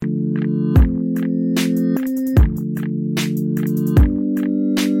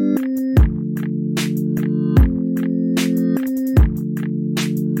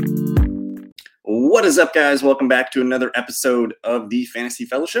What is up, guys? Welcome back to another episode of the Fantasy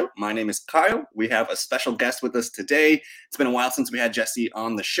Fellowship. My name is Kyle. We have a special guest with us today. It's been a while since we had Jesse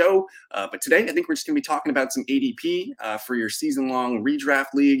on the show, but today I think we're just going to be talking about some ADP for your season-long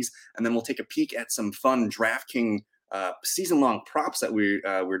redraft leagues, and then we'll take a peek at some fun DraftKings season-long props that we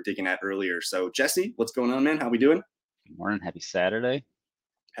were digging at earlier. So, Jesse, what's going on, man? How we doing? Good morning. Happy Saturday.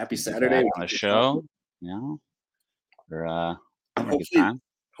 Happy Saturday. On the show. For a good time.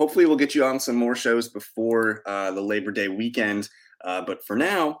 Hopefully we'll get you on some more shows before the Labor Day weekend. But for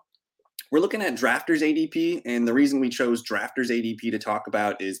now, we're looking at Drafters ADP. And the reason we chose Drafters ADP to talk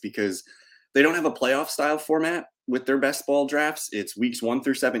about is because they don't have a playoff style format with their best ball drafts. It's weeks 1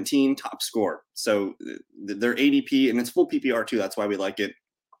 through 17, top score. So their ADP, and it's full PPR too. That's why we like it.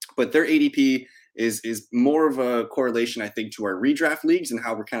 But their ADP is more of a correlation, I think, to our redraft leagues and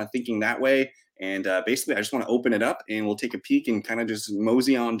how we're kind of thinking that way. And basically, I just want to open it up and we'll take a peek and kind of just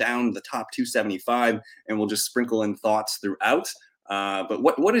mosey on down the top 275 and we'll just sprinkle in thoughts throughout. But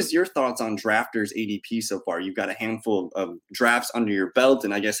what is your thoughts on Drafters ADP so far? You've got a handful of drafts under your belt,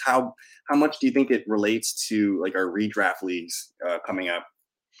 and I guess how much do you think it relates to like our redraft leagues coming up?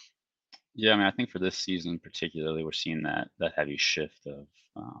 Yeah, I mean, I think for this season particularly, we're seeing that heavy shift of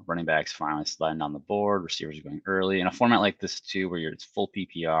running backs finally sliding down the board. Receivers are going early in a format like this too, where it's full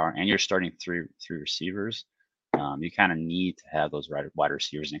PPR and you're starting three receivers. You kind of need to have those wide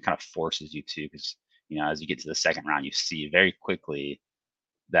receivers, and it kind of forces you to, because as you get to the second round, you see very quickly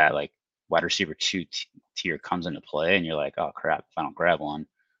that like wide receiver 2 tier comes into play, and you're like, oh crap, if I don't grab one.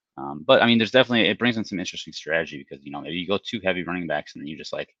 But I mean, it brings in some interesting strategy because maybe you go 2 heavy running backs and then you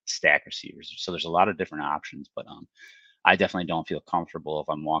just like stack receivers. So there's a lot of different options, but I definitely don't feel comfortable if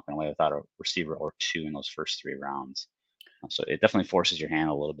I'm walking away without a receiver or 2 in those first 3 rounds. So it definitely forces your hand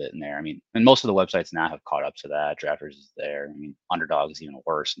a little bit in there. I mean, and most of the websites now have caught up to that. Drafters is there. I mean, Underdog is even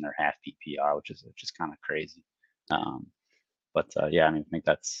worse, and they're half PPR, which is kind of crazy. Yeah, I mean, I think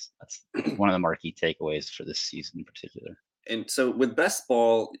that's one of the marquee takeaways for this season in particular. And so with best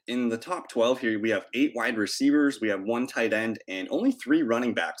ball in the top 12 here, we have 8 wide receivers, we have 1 tight end, and only 3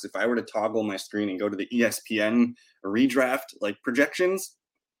 running backs. If I were to toggle my screen and go to the ESPN redraft like projections,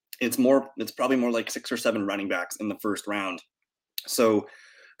 it's probably more like 6 or 7 running backs in the first round. So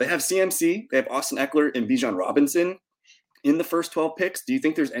they have CMC, they have Austin Eckler and Bijan Robinson in the first 12 picks. Do you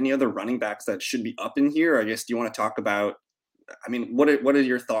think there's any other running backs that should be up in here? I guess, do you want to talk about, I mean, what are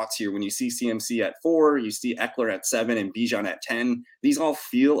your thoughts here when you see CMC at 4, you see Eckler at 7, and Bijan at 10? These all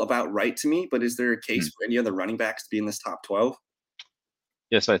feel about right to me, but is there a case for any other running backs to be in this top 12?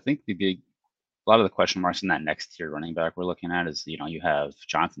 Yes, I think a lot of the question marks in that next tier running back we're looking at is, you have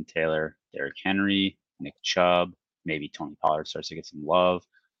Jonathan Taylor, Derrick Henry, Nick Chubb, maybe Tony Pollard starts to get some love.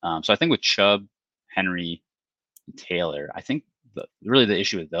 So I think with Chubb, Henry, and Taylor, I think really the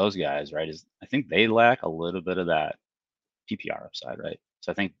issue with those guys, right, is I think they lack a little bit of that PPR upside, right?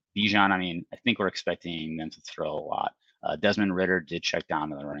 So I think Bijan, I think we're expecting them to throw a lot. Desmond Ridder did check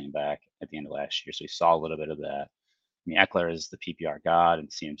down to the running back at the end of last year, so we saw a little bit of that. I mean, Eckler is the PPR god, and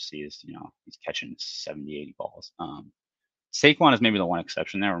CMC is, he's catching 70, 80 balls. Saquon is maybe the one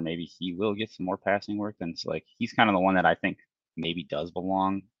exception there, where maybe he will get some more passing work. And it's like he's kind of the one that I think maybe does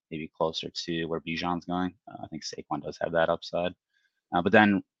belong, maybe closer to where Bijan's going. I think Saquon does have that upside. But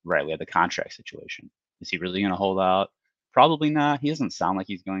then, right, we have the contract situation. Is he really going to hold out? Probably not. He doesn't sound like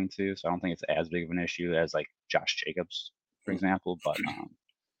he's going to, so I don't think it's as big of an issue as like Josh Jacobs, for example. But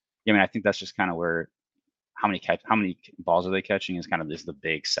I think that's just kind of where how many balls are they catching is kind of the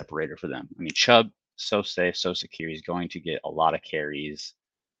big separator for them. I mean, Chubb, so safe, so secure. He's going to get a lot of carries,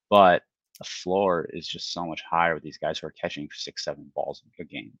 but the floor is just so much higher with these guys who are catching 6-7 balls a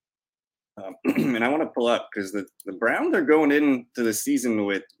game. And I want to pull up because the Browns are going into the season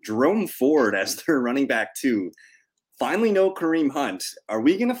with Jerome Ford as their running back too. Finally, no Kareem Hunt. Are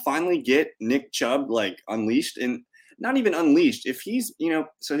we going to finally get Nick Chubb like unleashed? And not even unleashed. If he's,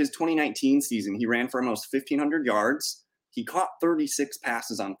 so his 2019 season, he ran for almost 1,500 yards. He caught 36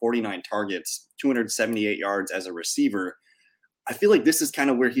 passes on 49 targets, 278 yards as a receiver. I feel like this is kind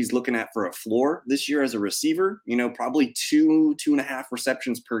of where he's looking at for a floor this year as a receiver, probably 2.5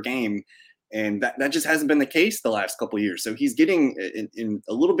 receptions per game. And that just hasn't been the case the last couple of years. So he's getting in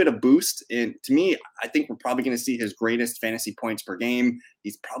a little bit of boost. And to me, I think we're probably going to see his greatest fantasy points per game.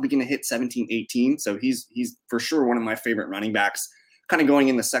 He's probably going to hit 17, 18. So he's for sure one of my favorite running backs kind of going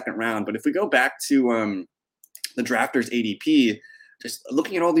in the second round. But if we go back to the Drafters ADP, just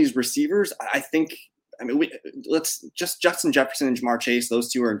looking at all these receivers, let's just Justin Jefferson and Jamar Chase. Those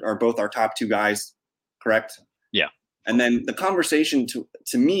two are both our top 2 guys, correct? Yeah. And then the conversation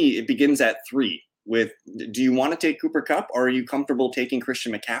to me, it begins at 3 with, do you want to take Cooper Kupp or are you comfortable taking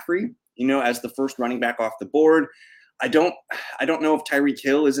Christian McCaffrey? as the first running back off the board. I don't know if Tyreek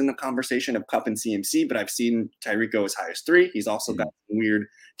Hill is in the conversation of Kupp and CMC, but I've seen Tyreek go as high as 3. He's also got weird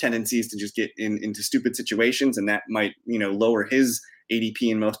tendencies to just get into stupid situations, and that might, lower his ADP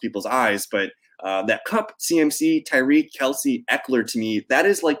in most people's eyes. But that Kupp, CMC, Tyreek, Kelsey, Eckler, to me, that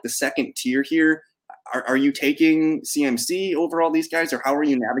is like the second tier here. Are you taking CMC over all these guys, or how are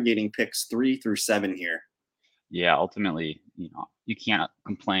you navigating picks 3 through 7 here? Yeah, ultimately, you can't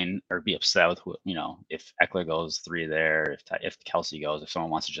complain or be upset with if Eckler goes 3 there, if Kelsey goes, if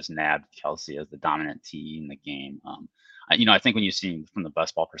someone wants to just nab Kelsey as the dominant T in the game. I think when you see from the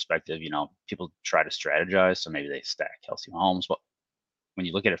best ball perspective, people try to strategize, so maybe they stack Kelsey Mahomes, but when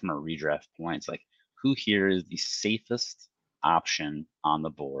you look at it from a redraft point, it's like, who here is the safest option on the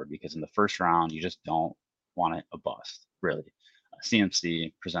board? Because in the first round, you just don't want it a bust, really.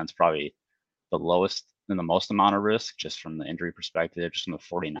 CMC presents probably the lowest and the most amount of risk just from the injury perspective, just from the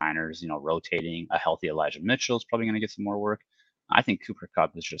 49ers, rotating. A healthy Elijah Mitchell is probably going to get some more work. I think Cooper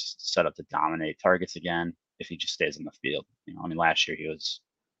Kupp is just set up to dominate targets again if he just stays in the field. Last year he was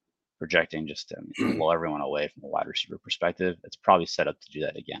projecting just to blow everyone away from a wide receiver perspective. It's probably set up to do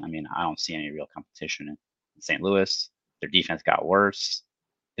that again. I don't see any real competition in St. Louis. Their defense got worse.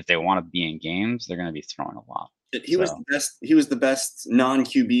 If they want to be in games, they're going to be throwing a lot. He was the best. He was the best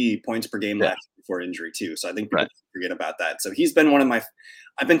non-QB points per game last year before injury too. So I think people forget about that. So he's been one of my.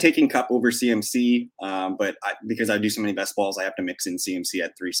 I've been taking Kupp over CMC, but because I do so many best balls, I have to mix in CMC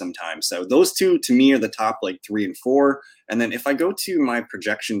at 3 sometimes. So those two to me are the top 3 and 4. And then if I go to my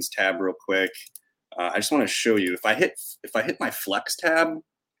projections tab real quick, I just want to show you if I hit my flex tab.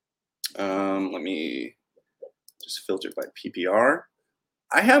 Let me just filter by PPR.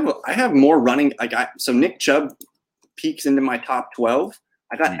 I have more running. So Nick Chubb peaks into my top 12.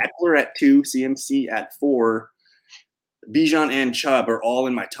 I got Eckler at 2, CMC at 4. Bijan and Chubb are all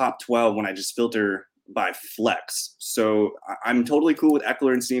in my top 12 when I just filter by flex. So I'm totally cool with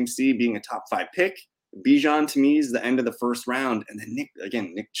Eckler and CMC being a top 5 pick. Bijan to me is the end of the first round. And then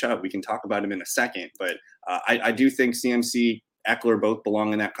Nick Chubb, we can talk about him in a second. But I do think CMC, Eckler both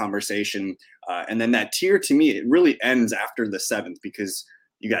belong in that conversation. And then that tier to me, it really ends after the 7th because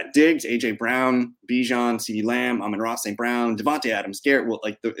you got Diggs, AJ Brown, Bijan, CeeDee Lamb, Amon-Ra St. Brown, Devontae Adams, Garrett. Well,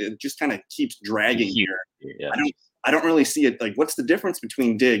 it just kind of keeps dragging here. Yeah. I don't really see it. What's the difference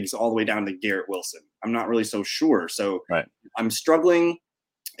between Diggs all the way down to Garrett Wilson? I'm not really so sure. So I'm struggling,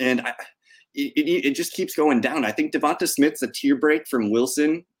 and it just keeps going down. I think Devonta Smith's a tier break from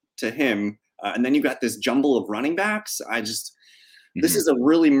Wilson to him, and then you got this jumble of running backs. This is a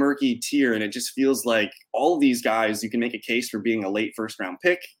really murky tier, and it just feels like all of these guys, you can make a case for being a late first-round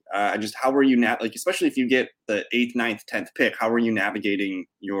pick. How are you especially if you get the 8th, 9th, 10th pick, how are you navigating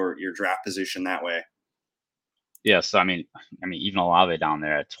your draft position that way? Yeah, so even Olave down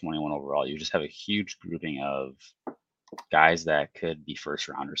there at 21 overall, you just have a huge grouping of guys that could be first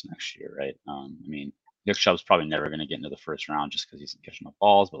rounders next year, right? Nick Chubb's probably never going to get into the first round just because he's catching up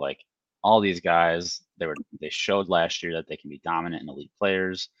balls, but all these guys, they showed last year that they can be dominant and elite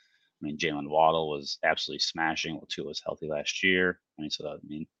players. Jalen Waddle was absolutely smashing while Tua was healthy last year.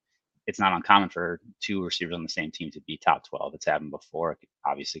 It's not uncommon for 2 receivers on the same team to be top 12. It's happened before. It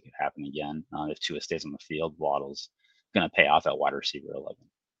obviously could happen again. If Tua stays on the field, Waddle's going to pay off at wide receiver 11.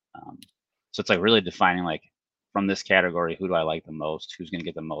 So it's really defining from this category, who do I like the most? Who's going to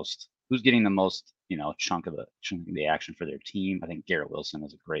get the most? Who's getting the most, chunk of the action for their team? I think Garrett Wilson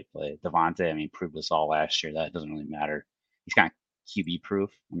is a great play. Devontae, proved us all last year that it doesn't really matter. He's kind of QB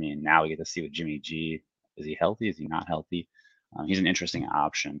proof. Now we get to see with Jimmy G. Is he healthy? Is he not healthy? He's an interesting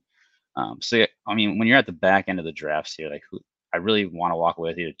option. When you're at the back end of the drafts here, who I really want to walk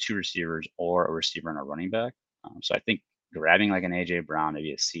away with either 2 receivers or a receiver and a running back. So I think grabbing an AJ Brown,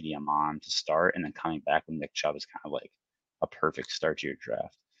 maybe a CD Amon to start, and then coming back with Nick Chubb is kind of a perfect start to your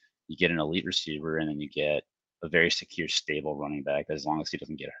draft. You get an elite receiver, and then you get a very secure, stable running back that, as long as he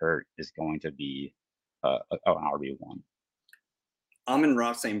doesn't get hurt, is going to be an RB1.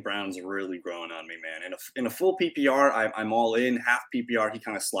 Amon-Ra St. Brown's really growing on me, man. In a full PPR, I'm all in. Half PPR, he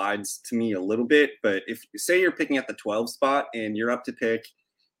kind of slides to me a little bit. But if say you're picking at the 12 spot and you're up to pick,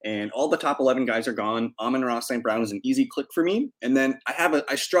 and all the top 11 guys are gone, Amon-Ra St. Brown is an easy click for me. And then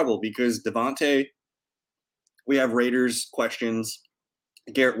I struggle because Devontae, we have Raiders questions.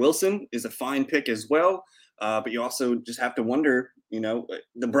 Garrett Wilson is a fine pick as well. But you also just have to wonder,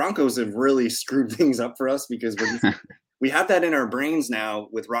 the Broncos have really screwed things up for us because we have that in our brains now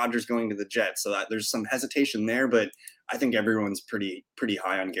with Rodgers going to the Jets. So there's some hesitation there, but I think everyone's pretty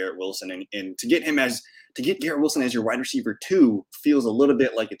high on Garrett Wilson. And to get Garrett Wilson as your wide receiver 2 feels a little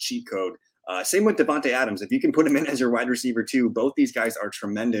bit like a cheat code. Same with Devontae Adams. If you can put him in as your wide receiver too, both these guys are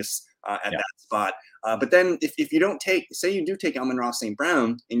tremendous at Yeah. that spot. But then if you don't say you do take Amon-Ra St.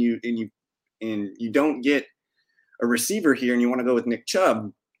 Brown and you don't get a receiver here and you want to go with Nick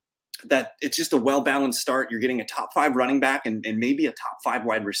Chubb, that it's just a well-balanced start. You're getting a top 5 running back and maybe a top 5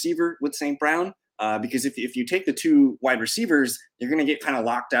 wide receiver with St. Brown. Because if you take the 2 wide receivers, you're going to get kind of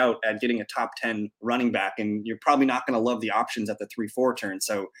locked out at getting a top 10 running back, and you're probably not going to love the options at the 3-4 turn.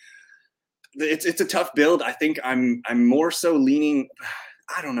 So it's a tough build. I think I'm more so leaning.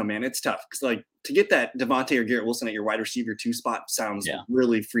 I don't know, man. It's tough because like to get that Devontae or Garrett Wilson at your wide receiver 2 spot sounds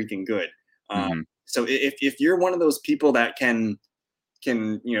really freaking good. So if you're one of those people that can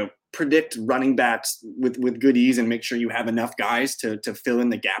predict running backs with good ease and make sure you have enough guys to fill in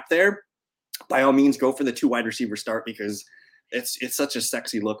the gap there, by all means go for the 2 wide receiver start, because it's such a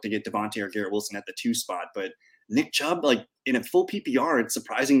sexy look to get Devontae or Garrett Wilson at the 2 spot. But Nick Chubb, like in a full PPR, it's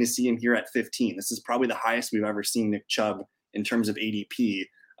surprising to see him here at 15. This is probably the highest we've ever seen Nick Chubb in terms of ADP.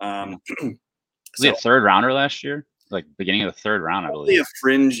 Was he a 3rd rounder last year? Like beginning of the 3rd round, I believe. A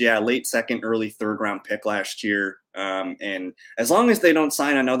fringe, late 2nd, early 3rd round pick last year. And as long as they don't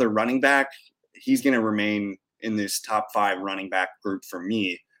sign another running back, he's going to remain in this top 5 running back group for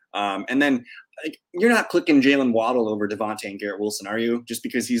me. And then you're not clicking Jalen Waddle over Devontae and Garrett Wilson, are you? Just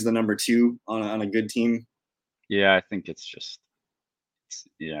because he's the number 2 on a good team? Yeah, I think there's just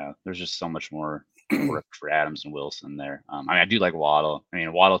so much more work for Adams and Wilson there. I mean, I do like Waddle. I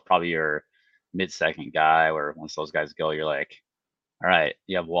mean, Waddle's probably your mid-second guy, where once those guys go, you're like, all right,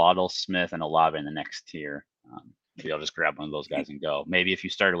 you have Waddle, Smith, and Olave in the next tier. Maybe I'll just grab one of those guys and go. Maybe if you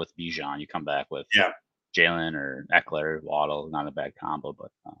started with Bijan, you come back with Jalen or Eckler, Waddle, not a bad combo.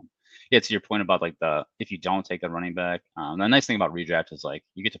 But to your point about like if you don't take a running back, the nice thing about redraft is like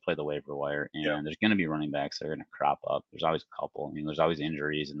you get to play the waiver wire, and there's going to be running backs that are going to crop up. There's always a couple. I mean, there's always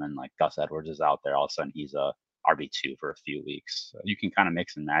injuries, and then like Gus Edwards is out there, all of a sudden he's a RB2 for a few weeks. So you can kind of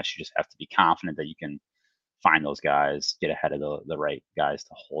mix and match. You just have to be confident that you can find those guys, get ahead of the right guys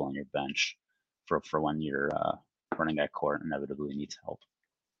to hold on your bench for when your running back core inevitably needs help.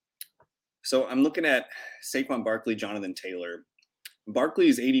 So I'm looking at Saquon Barkley, Jonathan Taylor.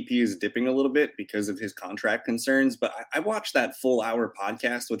 Barkley's ADP is dipping a little bit because of his contract concerns, but I watched that full hour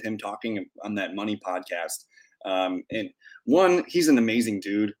podcast with him talking on that Money podcast. And one, he's an amazing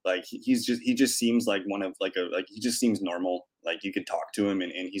dude. Like he just seems like he just seems normal. Like you could talk to him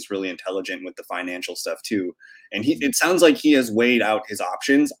and he's really intelligent with the financial stuff too. And it sounds like he has weighed out his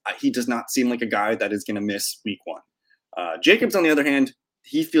options. He does not seem like a guy that is going to miss week 1. Jacobs, on the other hand,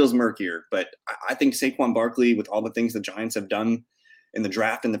 he feels murkier, but I think Saquon Barkley, with all the things the Giants have done in the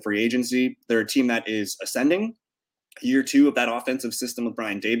draft and the free agency, they're a team that is ascending. Year 2 of that offensive system with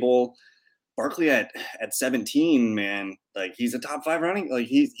Brian Daboll. Barkley at 17, man, like he's a top 5 running. Like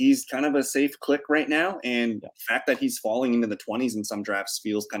he's kind of a safe click right now. And the fact that he's falling into the 20s in some drafts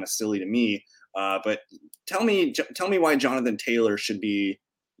feels kind of silly to me. But tell me why Jonathan Taylor should be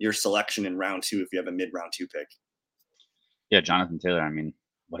your selection in round 2 if you have a mid-round 2 pick. Yeah, Jonathan Taylor. I mean,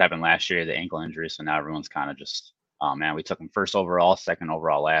 what happened last year, the ankle injury. So now everyone's kind of just, oh man, we took him 1st overall, 2nd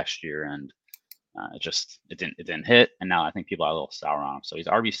overall last year, and it didn't hit. And now I think people are a little sour on him. So he's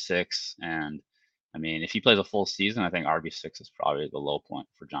RB6, and I mean, if he plays a full season, I think RB6 is probably the low point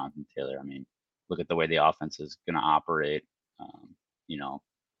for Jonathan Taylor. I mean, look at the way the offense is going to operate.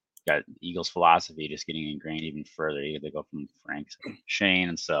 Got Eagles philosophy just getting ingrained even further. They go from Frank to Shane,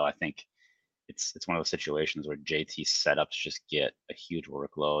 and so I think it's one of those situations where JT setups just get a huge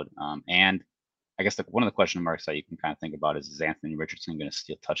workload. And I guess one of the question marks that you can kind of think about is Anthony Richardson going to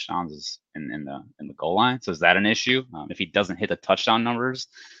steal touchdowns in the goal line? So is that an issue? If he doesn't hit the touchdown numbers,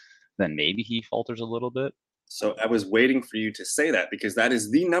 then maybe he falters a little bit. So I was waiting for you to say that, because that is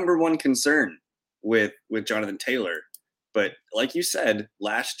the number one concern with Jonathan Taylor. But like you said,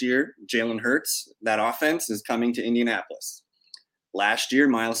 last year, Jalen Hurts, that offense is coming to Indianapolis. Last year,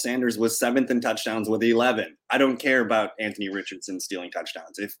 Miles Sanders was 7th in touchdowns with 11. I don't care about Anthony Richardson stealing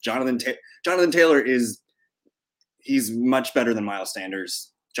touchdowns. If Jonathan Taylor he's much better than Miles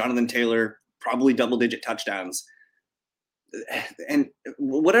Sanders. Jonathan Taylor, probably double-digit touchdowns. And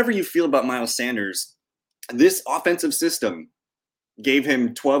whatever you feel about Miles Sanders, this offensive system gave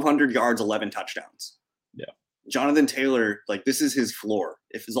him 1,200 yards, 11 touchdowns. Yeah. Jonathan Taylor, like this is his floor.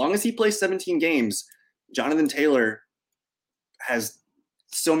 As long as he plays 17 games, Jonathan Taylor has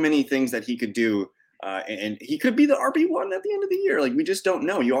so many things that he could do, and he could be the RB1 at the end of the year. Like we just don't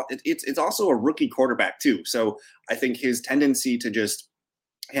know. It's also a rookie quarterback too. So I think his tendency to just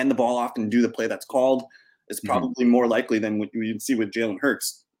hand the ball off and do the play that's called is probably more likely than what you'd see with Jalen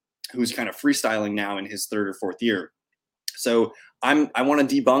Hurts, who's kind of freestyling now in his 3rd or 4th year. So I want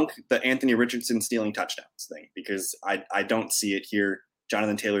to debunk the Anthony Richardson stealing touchdowns thing because I don't see it here.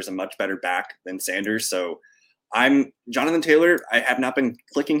 Jonathan Taylor's a much better back than Sanders. So I'm Jonathan Taylor. I have not been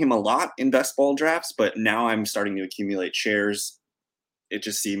clicking him a lot in best ball drafts, but now I'm starting to accumulate shares. It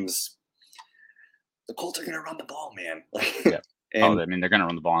just seems the Colts are going to run the ball, man. Yeah. And I mean, they're going to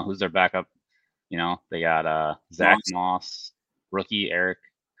run the ball. And who's their backup? You know, they got Zach Moss, rookie Eric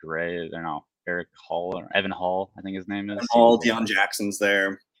Gray. No, Eric Hall or Evan Hall, I think his name is. all Deion Jackson's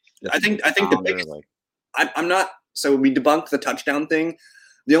there. I think the biggest. I'm not. So we debunked the touchdown thing.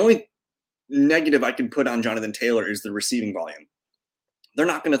 The only negative I can put on Jonathan Taylor is the receiving volume. They're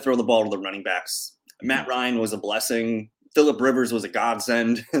not going to throw the ball to the running backs. Matt Ryan was a blessing. Phillip Rivers was a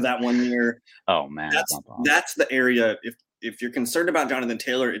godsend that one year. Oh man, that's the area. If you're concerned about Jonathan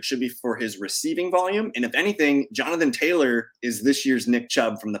Taylor, it should be for his receiving volume. And if anything, Jonathan Taylor is this year's Nick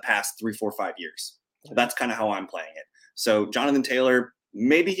Chubb from the past 3, 4, 5 years. So that's kind of how I'm playing it. So Jonathan Taylor,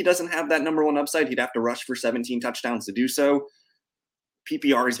 maybe he doesn't have that number one upside. He'd have to rush for 17 touchdowns to do so.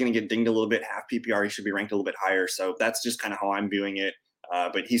 PPR is going to get dinged a little bit. Half PPR, he should be ranked a little bit higher. So that's just kind of how I'm viewing it.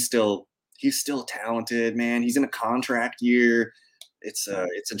 But he's still talented, man. He's in a contract year. It's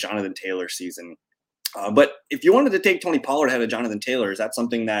a Jonathan Taylor season. But if you wanted to take Tony Pollard ahead of Jonathan Taylor, is that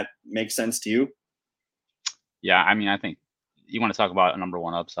something that makes sense to you? Yeah, I mean, I think you want to talk about a number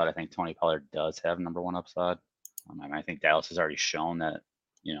one upside. I think Tony Pollard does have number one upside. I think Dallas has already shown that,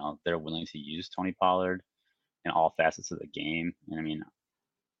 you know, they're willing to use Tony Pollard in all facets of the game. And I mean,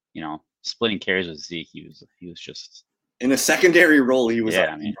 you know, splitting carries with Zeke, he was just in a secondary role. He was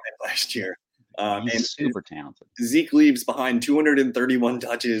last year. He's and super talented. Zeke leaves behind 231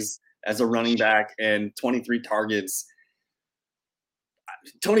 touches as a running back and 23 targets.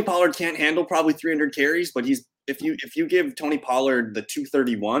 Tony Pollard can't handle probably 300 carries, but if you give Tony Pollard the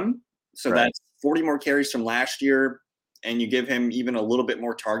 231, so that's 40 more carries from last year, and you give him even a little bit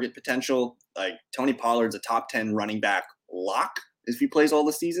more target potential, like Tony Pollard's a top 10 running back lock if he plays all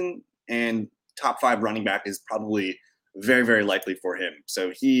the season, and top 5 running back is probably very, very likely for him.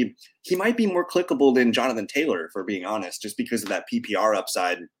 So he might be more clickable than Jonathan Taylor, for being honest, just because of that PPR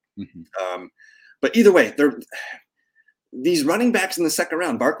upside. Mm-hmm. But either way, these running backs in the second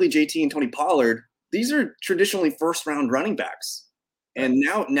round, Barkley, JT, and Tony Pollard, these are traditionally first-round running backs. And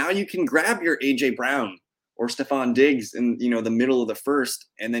now you can grab your A.J. Brown or Stephon Diggs in the middle of the first,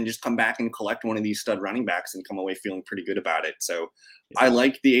 and then just come back and collect one of these stud running backs and come away feeling pretty good about it. So I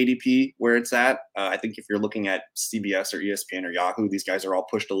like the ADP where it's at. I think if you're looking at CBS or ESPN or Yahoo, these guys are all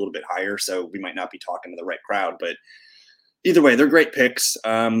pushed a little bit higher, so we might not be talking to the right crowd. But either way, they're great picks.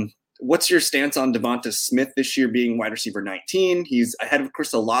 What's your stance on Devonta Smith this year being wide receiver 19? He's ahead of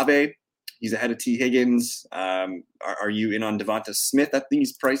Chris Olave. He's ahead of T. Higgins. Are you in on Devonta Smith at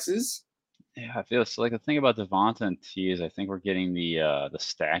these prices? Yeah, I feel so. Like the thing about Devonta and T is I think we're getting the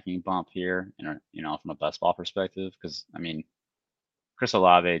stacking bump here, from a best ball perspective. Because I mean, Chris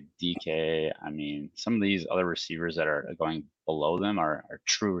Olave, DK. I mean, some of these other receivers that are going below them are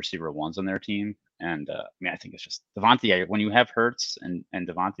true receiver ones on their team. And I mean, I think it's just Devonta. When you have Hurts and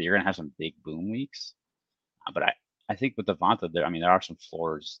Devonta, you're gonna have some big boom weeks. But I think with Devonta, there are some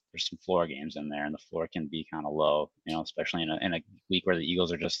floors. There's some floor games in there, and the floor can be kind of low. Especially in a week where the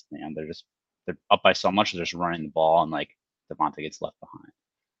Eagles are just they're up by so much, they're just running the ball, and like Devonta gets left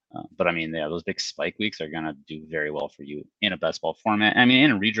behind. But I mean, those big spike weeks are gonna do very well for you in a best ball format. I mean,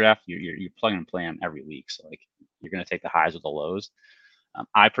 in a redraft, you're plug and play them every week, so like you're gonna take the highs with the lows.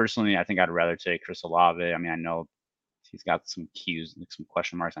 I think I'd rather take Chris Olave. I mean, I know he's got some cues, like some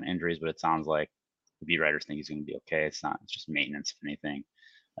question marks on injuries, but it sounds like the beat writers think he's going to be okay. It's just maintenance, if anything.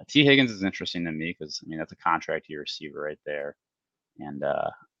 T. Higgins is interesting to me because, I mean, that's a contract year receiver right there. And,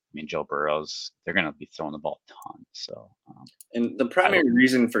 Joe Burrow's, they're going to be throwing the ball a ton. So, and the primary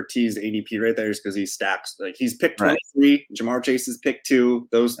reason for T's ADP right there is because he stacks. Like he's picked 23, Jamar Chase is picked 2.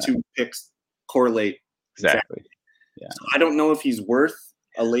 Those 2 picks correlate exactly. Yeah. So I don't know if he's worth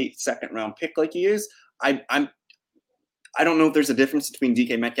a late second round pick like he is. I don't know if there's a difference between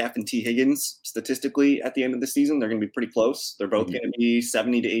DK Metcalf and T. Higgins statistically at the end of the season. They're going to be pretty close. They're both going to be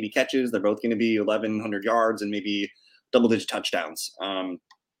 70 to 80 catches. They're both going to be 1,100 yards and maybe double-digit touchdowns.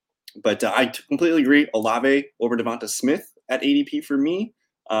 But I completely agree. Olave over Devonta Smith at ADP for me.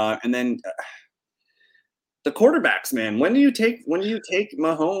 And then the quarterbacks, man. When do you take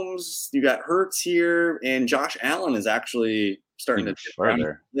Mahomes? You got Hurts here, and Josh Allen is actually starting to dip around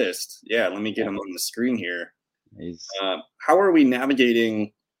the list. Yeah, let me get him on the screen here. How are we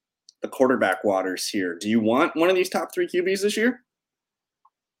navigating the quarterback waters here? Do you want one of these top 3 QBs this year?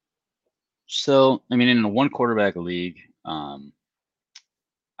 So, I mean, in a one quarterback league,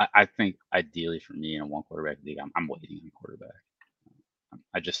 I think ideally for me in a one quarterback league, I'm waiting on quarterback.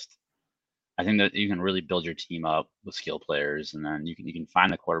 I think that you can really build your team up with skill players, and then you can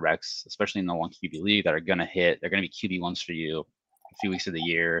find the quarterbacks, especially in the one QB league, that are gonna hit. They're gonna be QB1s for you a few weeks of the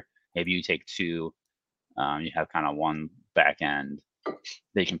year. Maybe you take two. You have kind of one back end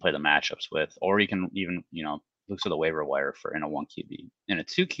that you can play the matchups with, or you can even look to the waiver wire for in a one QB. In a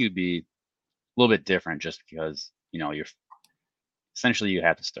two QB, a little bit different, just because you're essentially you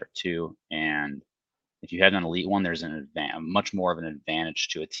have to start two, and if you had an elite one, there's much more of an advantage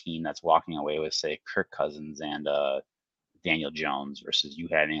to a team that's walking away with, say, Kirk Cousins and Daniel Jones versus you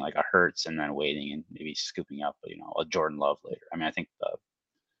having like a Hurts and then waiting and maybe scooping up, a Jordan Love later. I mean, I think the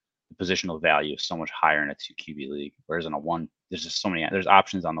positional value is so much higher in a two QB league, whereas in a one, there's just there's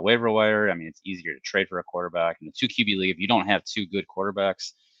options on the waiver wire. I mean, it's easier to trade for a quarterback. In the two QB league, if you don't have two good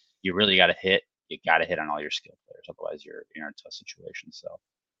quarterbacks, you really got to hit. You got to hit on all your skill players, otherwise you're in a tough situation. So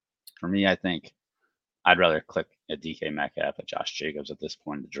for me, I think I'd rather click a DK Metcalf at Josh Jacobs at this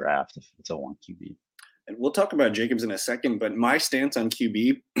point in the draft if it's a one QB. And we'll talk about Jacobs in a second, but my stance on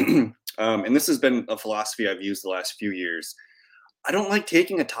QB, and this has been a philosophy I've used the last few years. I don't like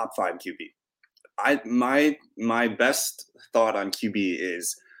taking a top 5 QB. My best thought on QB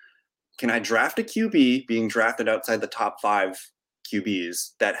is, can I draft a QB being drafted outside the top 5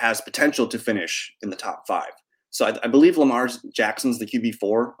 QBs that has potential to finish in the top 5? So I believe Lamar Jackson's the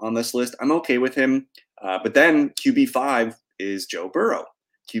QB4 on this list. I'm okay with him. But then QB5 is Joe Burrow.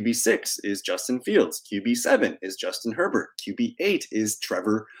 QB6 is Justin Fields. QB7 is Justin Herbert. QB8 is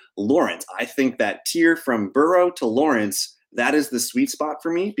Trevor Lawrence. I think that tier from Burrow to Lawrence, that is the sweet spot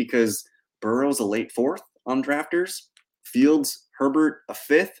for me, because Burrow's a late 4th on drafters. Fields, Herbert a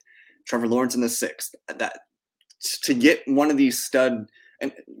 5th. Trevor Lawrence in the 6th. That to get one of these stud,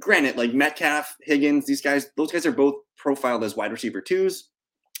 and granted, like Metcalf, Higgins, those guys are both profiled as wide receiver 2s.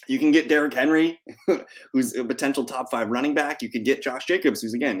 You can get Derrick Henry, who's a potential top 5 running back. You could get Josh Jacobs,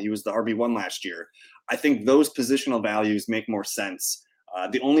 who's, again, he was the RB1 last year. I think those positional values make more sense.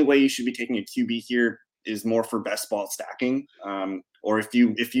 The only way you should be taking a QB here is more for best ball stacking. Or if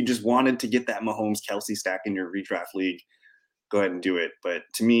you just wanted to get that Mahomes-Kelsey stack in your redraft league, go ahead and do it. But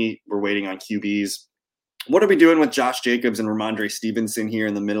to me, we're waiting on QBs. What are we doing with Josh Jacobs and Ramondre Stevenson here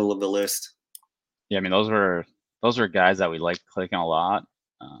in the middle of the list? Yeah, I mean, those were guys that we liked clicking a lot.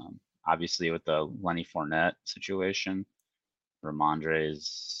 Obviously, with the Lenny Fournette situation,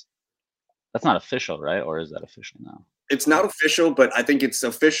 Ramondre's that's not official, right? Or is that official now? It's not official, but I think it's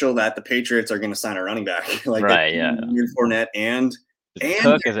official that the Patriots are going to sign a running back. Right, yeah. Fournette and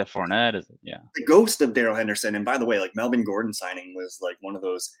Cook, is it Fournette? Is it, yeah. The ghost of Darrell Henderson. And by the way, like Melvin Gordon signing was like one of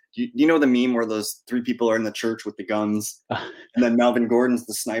those. You know the meme where those 3 people are in the church with the guns, and then Melvin Gordon's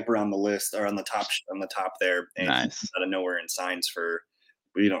the sniper on the list or on the top there, and nice. He's out of nowhere and signs for.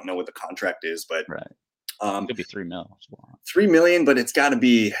 We don't know what the contract is, but right. It could be $3 million. $3 million, but it's got to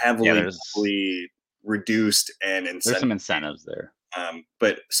be heavily reduced and incentive. There's some incentives there.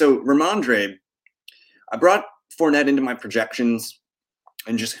 But so Ramondre, I brought Fournette into my projections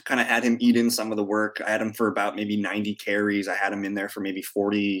and just kind of had him eat in some of the work. I had him for about maybe 90 carries. I had him in there for maybe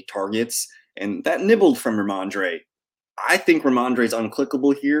 40 targets, and that nibbled from Ramondre. I think Ramondre is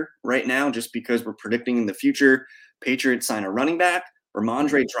unclickable here right now, just because we're predicting in the future Patriots sign a running back.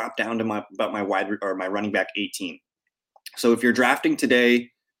 Ramondre dropped down to my running back 18. So if you're drafting today,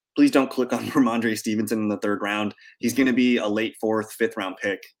 please don't click on Ramondre Stevenson in the 3rd round. He's going to be a late 4th, 5th round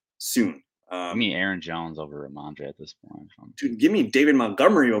pick soon. Give me Aaron Jones over Ramondre at this point. Dude, give me David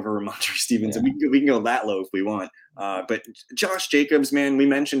Montgomery over Ramondre Stevenson. Yeah. We can go that low if we want. But Josh Jacobs, man, we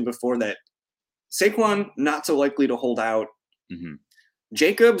mentioned before that Saquon, not so likely to hold out. Mm-hmm.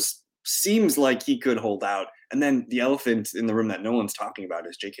 Jacobs seems like he could hold out. And then the elephant in the room that no one's talking about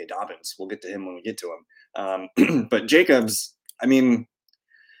is J.K. Dobbins. We'll get to him when we get to him. But Jacobs, I mean,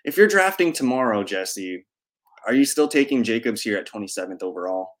 if you're drafting tomorrow, Jesse, are you still taking Jacobs here at 27th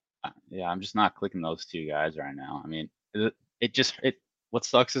overall? Yeah, I'm just not clicking those 2 guys right now. I mean, what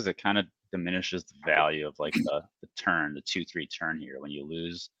sucks is it kind of diminishes the value of like the 2-3 turn here when you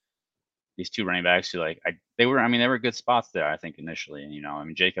lose these 2 running backs who they were good spots there, I think, initially. And, I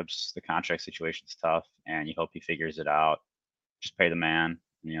mean, Jacobs, the contract situation's tough, and you hope he figures it out. Just pay the man.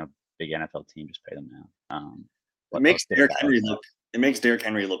 Big NFL team, just pay the man. It makes Derrick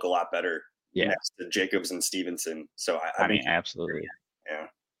Henry look a lot better. Yeah, next to Jacobs and Stevenson. So I mean, absolutely. Yeah.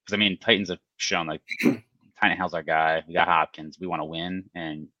 Because I mean, Titans have shown like Tannehill's our guy. We got Hopkins. We want to win,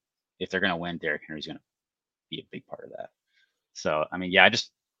 and if they're going to win, Derrick Henry's going to be a big part of that. So I mean, yeah, I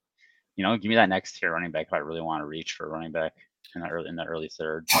just give me that next tier running back if I really want to reach for a running back in the early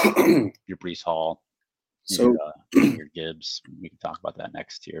 3rd. Your Breece Hall, So, Jahmyr Gibbs. We can talk about that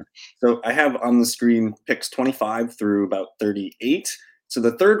next tier. so I have on the screen picks 25 through about 38. So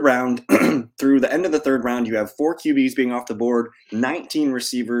the third round, through the end of the third round, you have 4 QBs being off the board, 19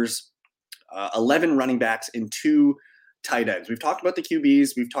 receivers, 11 running backs, and 2 tight ends. We've talked about the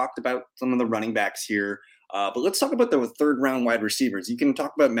QBs. We've talked about some of the running backs here. But let's talk about the third round wide receivers. You can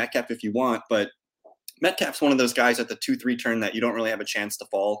talk about Metcalf if you want, but Metcalf's one of those guys at the 2-3 turn that you don't really have a chance to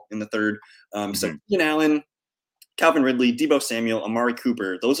fall in the third. So Keenan Allen, Calvin Ridley, Deebo Samuel, Amari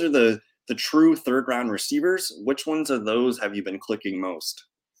Cooper, those are the true third round receivers. Which ones of those have you been clicking most?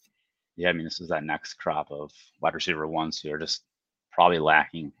 Yeah, I mean, this is that next crop of wide receiver ones who are just probably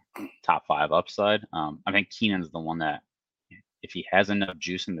lacking top 5 upside. I think Keenan's the one that, if he has enough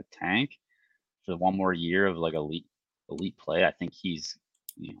juice in the tank for one more year of like elite play, I think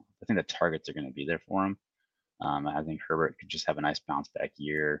I think the targets are going to be there for him. I think Herbert could just have a nice bounce back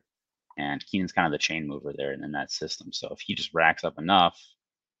year, and Keenan's kind of the chain mover there in that system. So if he just racks up enough,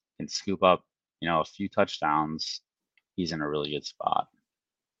 can scoop up, a few touchdowns, he's in a really good spot.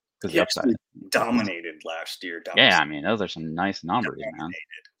 Because He actually dominated last year. Yeah, I mean, those are some nice numbers,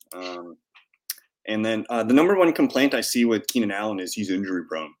 man. And then the number one complaint I see with Keenan Allen is he's injury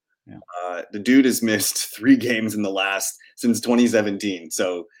prone. Yeah. The dude has missed 3 games since 2017.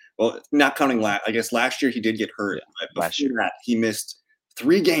 So, well, not counting I guess last year he did get hurt. Yeah, but last year he missed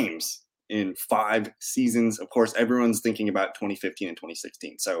 3 games in 5 seasons. Of course, everyone's thinking about 2015 and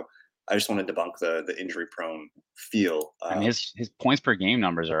 2016. So I just want to debunk the injury prone feel. I mean, his points per game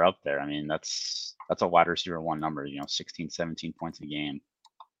numbers are up there. I mean, that's a wide receiver 1 number, 16, 17 points a game.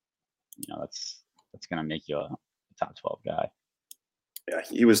 That's going to make you a top 12 guy. Yeah,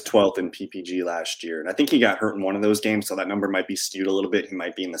 he was 12th in PPG last year. And I think he got hurt in one of those games, so that number might be skewed a little bit. He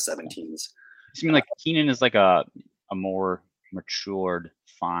might be in the 17s. I mean, like Keenan is like a more matured,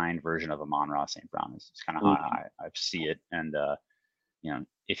 fine version of Amon-Ra St. Brown. It's kind of how I see it. And,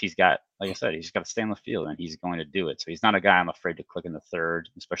 if he's got, like I said, he's got to stay on the field, and he's going to do it. So he's not a guy I'm afraid to click in the third,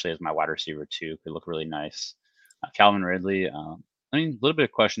 especially as my wide receiver 2. Could look really nice. Calvin Ridley, I mean, a little bit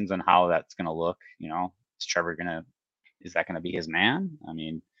of questions on how that's going to look. Is that going to be his man? I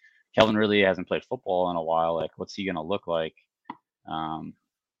mean, Calvin Ridley hasn't played football in a while. Like, what's he going to look like?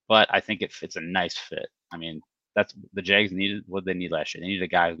 But I think it's a nice fit. I mean, that's the Jags needed what they need last year. They needed a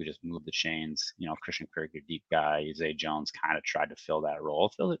guy who could just move the chains. Christian Kirk, your deep guy. Zay Jones kind of tried to fill that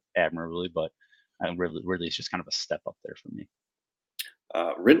role, filled it admirably, but Ridley's just kind of a step up there for me.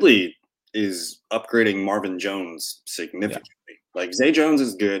 Ridley is upgrading Marvin Jones significantly. Yeah. Like, Zay Jones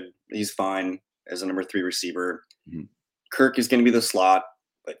is good. He's fine as a number 3 receiver. Mm-hmm. Kirk is going to be the slot,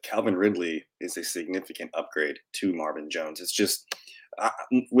 but Calvin Ridley is a significant upgrade to Marvin Jones. It's just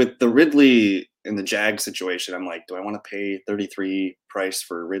with the Ridley in the Jag situation, I'm like, do I want to pay 33 price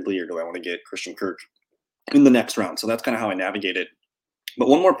for Ridley, or do I want to get Christian Kirk in the next round? So that's kind of how I navigate it. But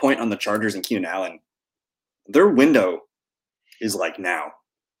one more point on the Chargers and Keenan Allen. Their window is like now.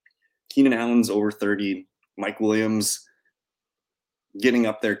 Keenan Allen's over 30. Mike Williams getting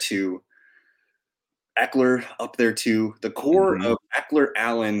up there too. Eckler up there too. The core of Eckler,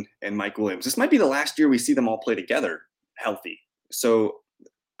 Allen, and Mike Williams. This might be the last year we see them all play together healthy. So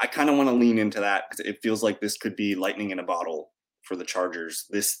I kind of want to lean into that because it feels like this could be lightning in a bottle for the Chargers.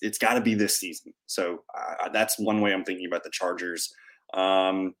 It's got to be this season. So that's one way I'm thinking about the Chargers.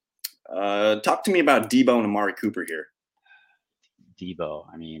 Talk to me about Deebo and Amari Cooper here. Deebo,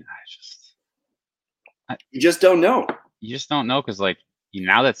 I mean, you just don't know. You just don't know because, like,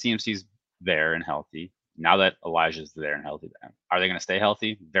 now that CMC's there and healthy, now that Elijah's there and healthy, are they going to stay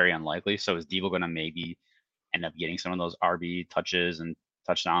healthy? Very unlikely. So is Deebo going to maybe end up getting some of those RB touches and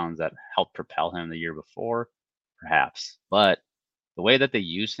touchdowns that helped propel him the year before? Perhaps. But the way that they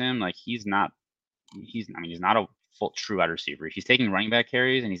use him, like, he's not a full true wide receiver. He's taking running back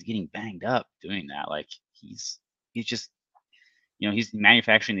carries and he's getting banged up doing that. Like, he's just, he's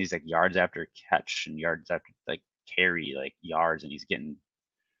manufacturing these like yards after catch and yards after like carry, like yards, and he's getting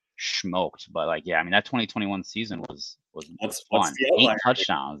smoked. But like, yeah, I mean, that 2021 season was fun. 8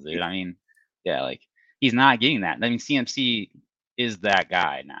 touchdowns, dude. I mean, yeah, like, he's not getting that. I mean, CMC is that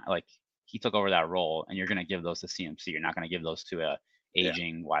guy now. Like, he took over that role, and you're going to give those to CMC. You're not going to give those to a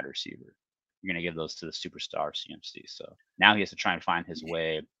aging wide receiver. You're going to give those to the superstar CMC. So now he has to try and find his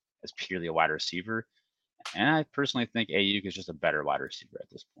way as purely a wide receiver. And I personally think Ayuk is just a better wide receiver at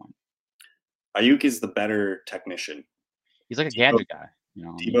this point. Ayuk is the better technician. He's like a gadget guy.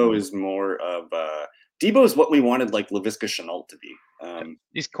 Deebo is more of Deebo is what we wanted, like, Laviska Shenault to be.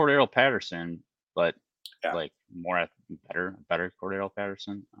 He's Cordero Patterson, but like better Cordero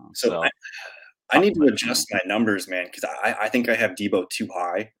Patterson. So I need to my adjust opinion. my numbers, man, because I think I have Debo too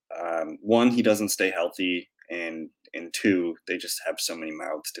high. One, he doesn't stay healthy, and two, they just have so many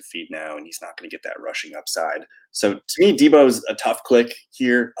mouths to feed now, and he's not going to get that rushing upside. So to me, Debo's a tough click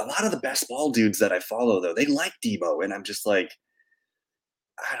here. A lot of the best ball dudes that I follow, though, they like Debo, and I'm just like,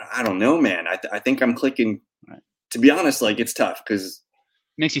 I don't know, man. I think I'm clicking. Right. To be honest, like it's tough because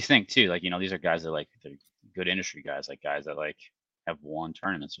Makes you think too. Like, these are guys that like they're good industry guys, like guys that like have won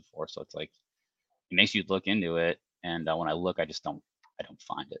tournaments before. So it's like it makes you look into it. And when I look, I don't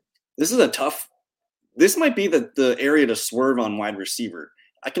find it. this is a tough. This might be the area to swerve on wide receiver.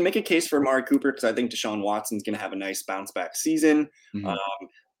 I can make a case for Amari Cooper because I think Deshaun Watson's going to have a nice bounce back season. Mm-hmm.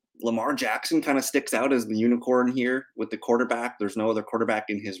 Lamar Jackson kind of sticks out as the unicorn here with the quarterback. There's no other quarterback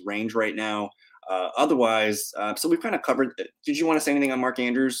in his range right now. Otherwise, so we've kind of covered. Did you want to say anything on Mark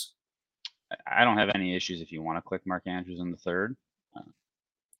Andrews? I don't have any issues if you want to click Mark Andrews in the third.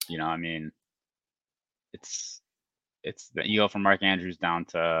 I mean, it's you go from Mark Andrews down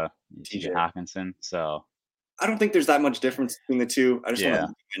to TJ TJ. Hawkinson. So I don't think there's that much difference between the two. I just want to yeah,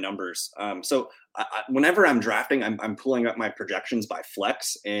 look at my numbers. So whenever I'm drafting, I'm pulling up my projections by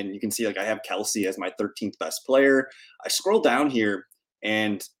flex, and you can see like I have Kelsey as my 13th best player. I scroll down here,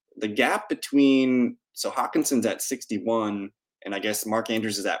 and the gap between Hawkinson's at 61, and I guess Mark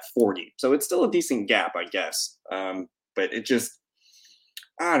Andrews is at 40. So it's still a decent gap, I guess. But it just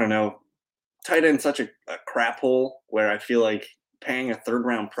I don't know. Tight end such a crap hole where I feel like paying a third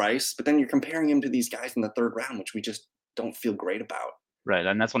round price, but then you're comparing him to these guys in the third round, which we just don't feel great about. right.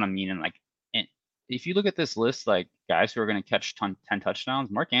 And that's what I'm meaning. Like, if you look at this list, like guys who are going to catch 10 touchdowns,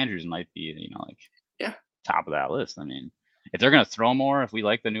 Mark Andrews might be, like Yeah. top of that list. I mean, if they're going to throw more, if we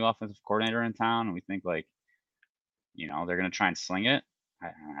like the new offensive coordinator in town and we think like, they're going to try and sling it,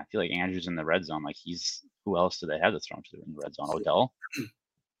 I feel like Andrews in the red zone. Like who else do they have to throw him to in the red zone? Odell.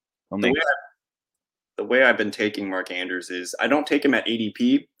 The way I've been taking Mark Andrews is I don't take him at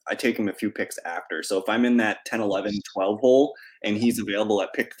ADP. I take him a few picks after. So if I'm in that 10, 11, 12 hole and he's available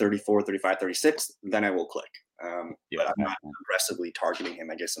at pick 34, 35, 36, then I will click. But I'm not aggressively targeting him,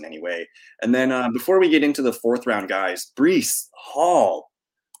 I guess, in any way. And then before we get into the fourth round guys, Breece Hall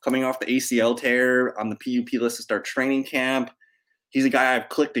coming off the ACL tear on the PUP list to start training camp. He's a guy I've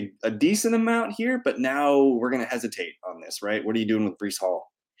clicked a decent amount here, but now we're going to hesitate on this, right? What are you doing with Breece Hall?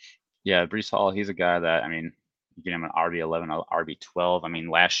 Yeah, Breece Hall, he's a guy that, I mean, you get him an RB11, RB12. I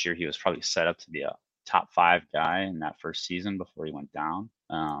mean, last year he was probably set up to be a top 5 guy in that first season before he went down.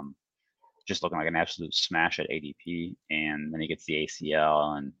 Just looking like an absolute smash at ADP, and then he gets the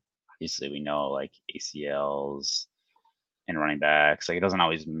ACL, and obviously we know like ACLs and running backs, like it doesn't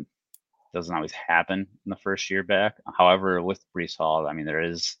always happen in the first year back. However, with Breece Hall, I mean, there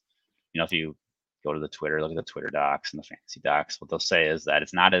is, if you go to the Twitter, look at the Twitter docs and the fantasy docs, what they'll say is that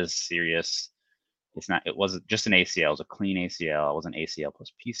it's not as serious. It wasn't just an ACL, it was a clean ACL. It wasn't ACL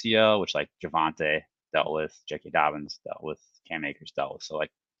plus PCL, which like Javonte dealt with, J.K. Dobbins dealt with, Cam Akers dealt with. So like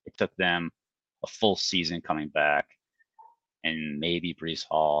it took them a full season coming back, and maybe Breece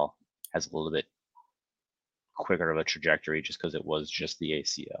Hall has a little bit quicker of a trajectory just because it was just the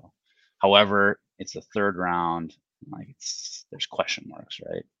ACL. However, it's the third round. Like there's question marks,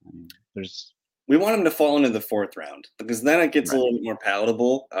 right? I mean, we want him to fall into the fourth round because then it gets a little bit more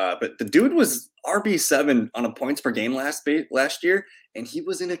palatable. But the dude was RB7 on a points per game last year, and he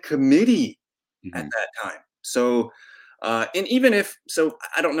was in a committee at that time. So, and even if so,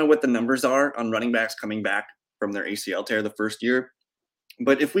 I don't know what the numbers are on running backs coming back from their ACL tear the first year.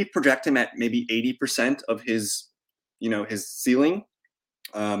 But if we project him at maybe 80% of his, his ceiling,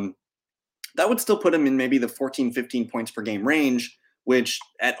 that would still put him in maybe the 14, 15 points per game range, which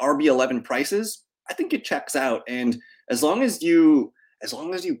at RB11 prices, I think it checks out. And as long as you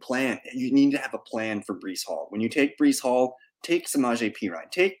plan, you need to have a plan for Breece Hall. When you take Breece Hall, take Samaje Perine,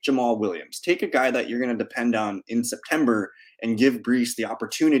 take Jamal Williams, take a guy that you're going to depend on in September and give Breece the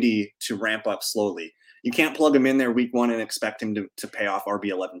opportunity to ramp up slowly. You can't plug him in there week one and expect him to pay off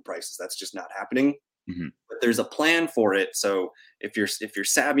RB11 prices. That's just not happening. Mm-hmm. But there's a plan for it. So if you're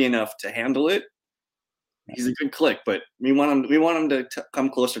savvy enough to handle it, he's a good click. But we want him to come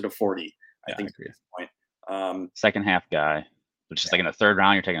closer to 40. Yeah, I think I agree. at this point. Second half guy, which is like in the third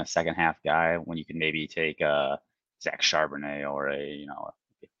round, you're taking a second half guy when you can maybe take Zach Charbonnet or a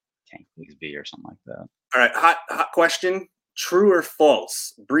Tank Bigsby or something like that. All right, hot question. True or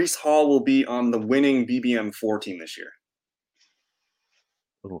false? Breece Hall will be on the winning BBM 4 team this year.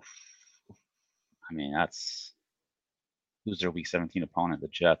 Oof. I mean, who's their Week 17 opponent? The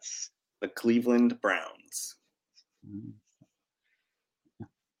Jets. The Cleveland Browns.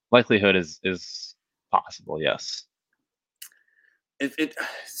 Likelihood is possible, yes.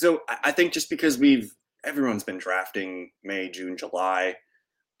 I think just because everyone's been drafting May, June, July,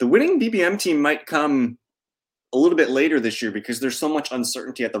 the winning BBM team might come a little bit later this year because there's so much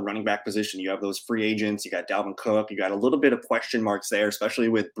uncertainty at the running back position. You have those free agents, you got Dalvin Cook, you got a little bit of question marks there, especially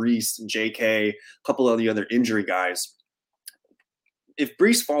with Brees, JK, a couple of the other injury guys. If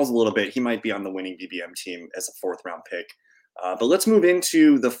Brees falls a little bit, he might be on the winning BBM team as a fourth round pick. But let's move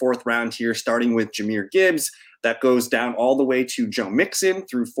into the fourth round here, starting with Jahmyr Gibbs. That goes down all the way to Joe Mixon.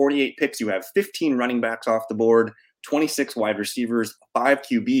 Through 48 picks, you have 15 running backs off the board, 26 wide receivers, 5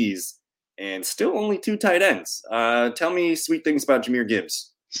 QBs, and still only 2 tight ends. Tell me sweet things about Jahmyr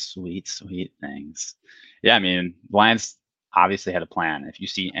Gibbs. Sweet things. Yeah, I mean, Lions obviously had a plan. If you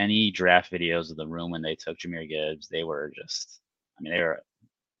see any draft videos of the room when they took Jahmyr Gibbs, they were just, I mean,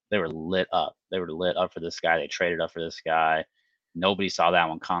 they were lit up. They were lit up for this guy. They traded up for this guy. Nobody saw that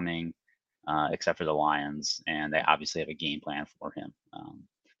one coming, except for the Lions, and they obviously have a game plan for him.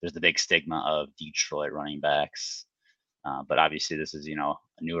 There's the big stigma of Detroit running backs, but obviously this is, a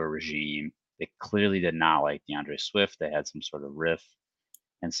newer regime. They clearly did not like DeAndre Swift. They had some sort of riff,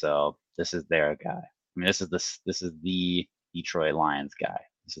 and so this is their guy. I mean, this is the Detroit Lions guy.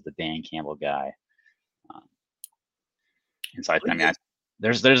 This is the Dan Campbell guy. And so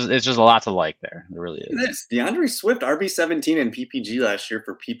there's it's just a lot to like there. There really is. This DeAndre Swift RB17 in PPG last year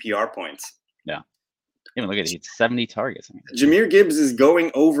for PPR points. Yeah. Even look at it, he's 70 targets. I mean, Jahmyr Gibbs is going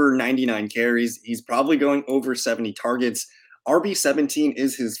over 99 carries. He's probably going over 70 targets. RB17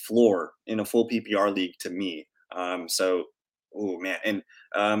 is his floor in a full PPR league to me. Oh man. And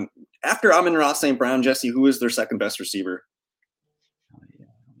after Amon-Ra St. Brown, Jesse, who is their second best receiver?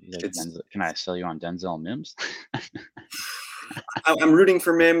 Can I sell you on Denzel Mims? I'm rooting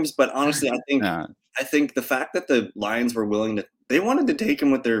for Mims, but honestly, I think the fact that the Lions were willing they wanted to take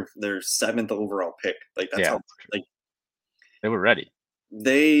him with their 7th overall pick. Like that's how like they were ready.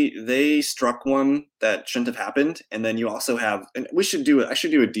 They struck one that shouldn't have happened, and then you also have, and I should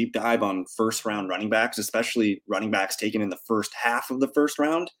do a deep dive on first round running backs, especially running backs taken in the first half of the first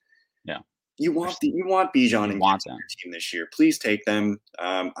round. Yeah. You want Bijan and Gibbs on your team this year. Please take them.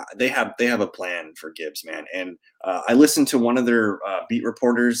 They have a plan for Gibbs, man. And I listened to one of their beat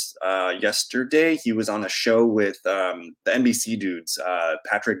reporters yesterday. He was on a show with the NBC dudes,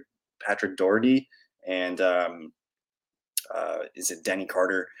 Patrick Doherty and is it Denny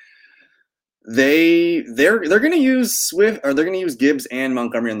Carter? They're going to use Swift, or they're going to use Gibbs and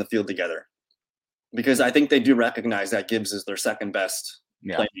Montgomery on the field together, because I think they do recognize that Gibbs is their second best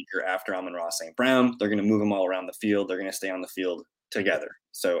playmaker after Amon-Ra St. Brown. They're going to move them all around the field. They're going to stay on the field together.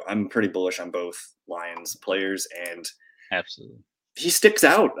 So I'm pretty bullish on both Lions players, and absolutely he sticks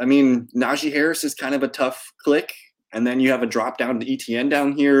out. I mean, Najee Harris is kind of a tough click, and then you have a drop down to ETN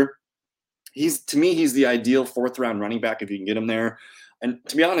down here. To me, he's the ideal 4th round running back if you can get him there. And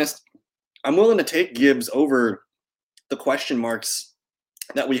to be honest, I'm willing to take Gibbs over the question marks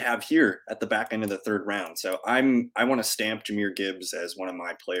that we have here at the back end of the 3rd round. So I want to stamp Jahmyr Gibbs as one of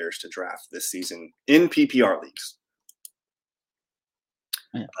my players to draft this season in PPR leagues.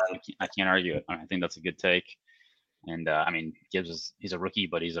 Yeah, I can't argue it. I think that's a good take. And I mean, Gibbs he's a rookie,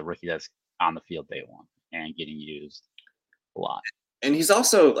 but he's a rookie that's on the field day one and getting used a lot. And he's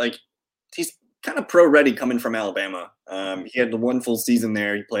also he's kind of pro ready coming from Alabama. He had the one full season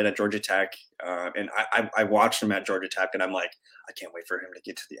there. He played at Georgia Tech. And I watched him at Georgia Tech, and I'm like, I can't wait for him to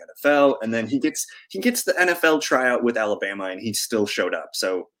get to the NFL. And then he gets the NFL tryout with Alabama, and he still showed up.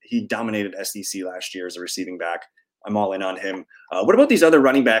 So he dominated SEC last year as a receiving back. I'm all in on him. What about these other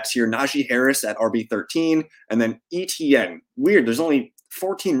running backs here? Najee Harris at RB13, and then ETN. Weird. There's only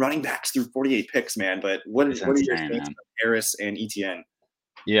 14 running backs through 48 picks, man. But what are your thoughts on Harris and ETN?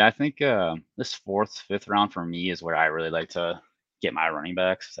 Yeah, I think this 4th, 5th round for me is where I really like to get my running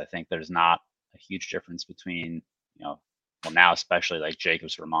backs. I think there's not a huge difference between, well, now especially like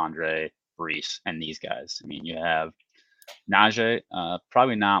Jacobs, Ramondre, Brees, and these guys. I mean, you have Najee,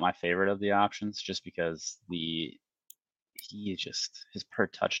 probably not my favorite of the options, just because his per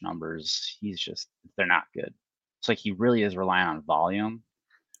touch numbers, they're not good. It's like he really is relying on volume.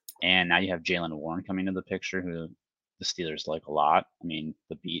 And now you have Jaylen Warren coming into the picture, who the Steelers like a lot. I mean,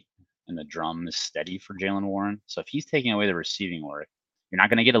 the beat and the drum is steady for Jaylen Warren. So if he's taking away the receiving work, you're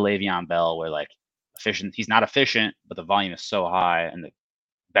not going to get a Le'Veon Bell where he's not efficient, but the volume is so high and the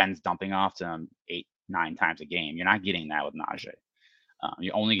Ben's dumping off to him 8-9 times a game. You're not getting that with Najee.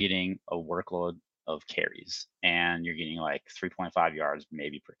 You're only getting a workload of carries, and you're getting 3.5 yards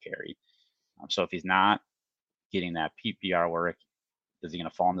maybe per carry. So if he's not getting that PPR work, is he going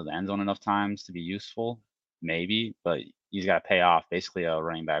to fall into the end zone enough times to be useful? Maybe, but he's got to pay off basically a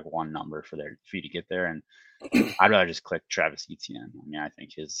running back one number for you to get there. And I'd rather just click Travis Etienne. I mean, I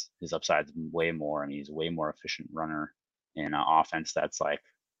think his upside's way more. I mean, he's a way more efficient runner in an offense that's like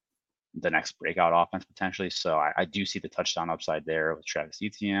the next breakout offense potentially. So I do see the touchdown upside there with Travis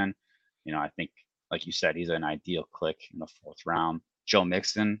Etienne. I think, like you said, he's an ideal click in the 4th round. Joe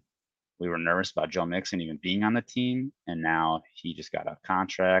Mixon, we were nervous about Joe Mixon even being on the team, and now he just got a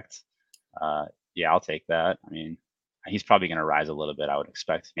contract. Yeah, I'll take that. I mean, he's probably going to rise a little bit, I would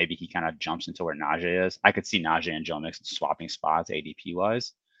expect. Maybe he kind of jumps into where Najee is. I could see Najee and Joe Mixon swapping spots ADP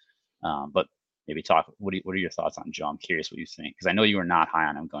wise. But maybe talk. What are your thoughts on Joe? I'm curious what you think, because I know you were not high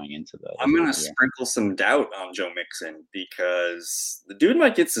on him going into the. I'm going to sprinkle some doubt on Joe Mixon because the dude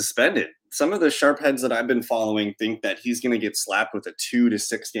might get suspended. Some of the sharp heads that I've been following think that he's going to get slapped with a 2 to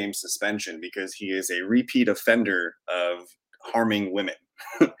 6 game suspension because he is a repeat offender of harming women,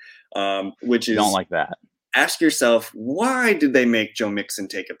 which is don't like that. Ask yourself, why did they make Joe Mixon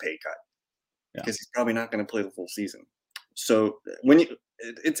take a pay cut? Because he's probably not going to play the full season. So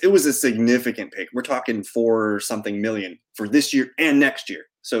it was a significant pay. We're talking $4 something million for this year and next year.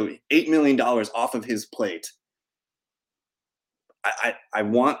 So $8 million off of his plate. I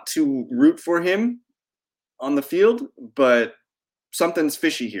want to root for him on the field, but something's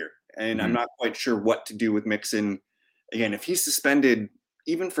fishy here. And I'm not quite sure what to do with Mixon. Again, if he's suspended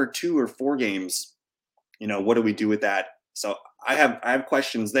even for 2 or 4 games, what do we do with that? So I have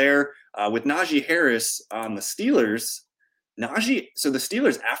questions there. With Najee Harris on the Steelers, so the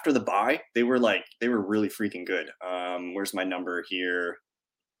Steelers after the bye, they were really freaking good. Where's my number here?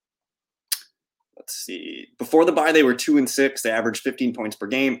 Let's see. Before the bye, they were 2-6. They averaged 15 points per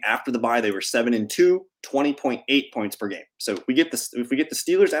game. After the bye, they were 7-2, 20.8 points per game. So if we get the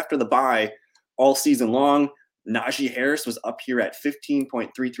Steelers after the bye all season long, Najee Harris was up here at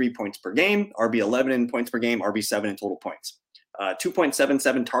 15.33 points per game, RB11 in points per game, RB7 in total points,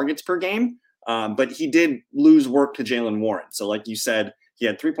 2.77 targets per game. But he did lose work to Jaylen Warren. So like you said, he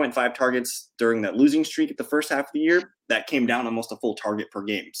had 3.5 targets during that losing streak at the first half of the year. That came down almost a full target per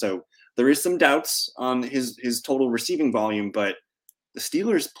game. So there is some doubts on his total receiving volume, but the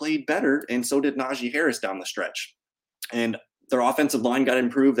Steelers played better, and so did Najee Harris down the stretch. And their offensive line got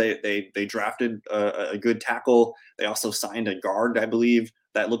improved. They drafted a good tackle. They also signed a guard, I believe,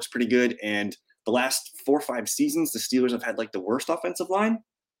 that looks pretty good. And the last 4 or 5 seasons, the Steelers have had like the worst offensive line.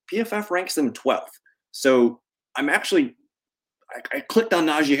 PFF ranks them 12th. So I clicked on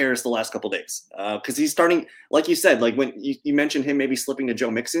Najee Harris the last couple of days because he's starting, like you said, like when you mentioned him maybe slipping to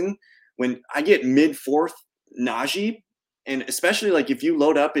Joe Mixon. When I get mid-4th Najee, and especially like if you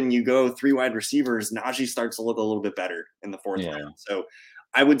load up and you go 3 wide receivers, Najee starts to look a little bit better in the 4th round. So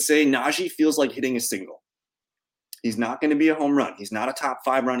I would say Najee feels like hitting a single. He's not going to be a home run. He's not a top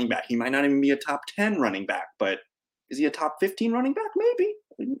 5 running back. He might not even be a top 10 running back, but is he a top 15 running back? Maybe,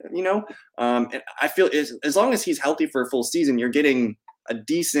 and I feel as long as he's healthy for a full season, you're getting a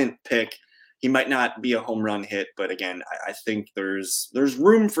decent pick. He might not be a home run hit, but again, I think there's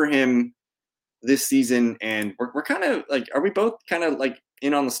room for him this season. And we're kind of like, are we both kind of like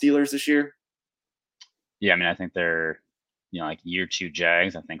in on the Steelers this year? Yeah, I mean, I think they're, like year 2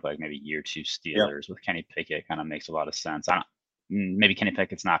 Jags. I think like maybe year 2 Steelers with Kenny Pickett kind of makes a lot of sense. Maybe Kenny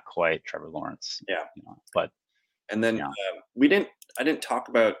Pickett's not quite Trevor Lawrence. Yeah, but. And then I didn't talk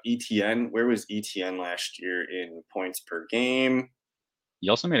about ETN. Where was ETN last year in points per game? You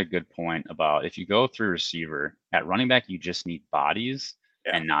also made a good point about if you go through receiver at running back, you just need bodies.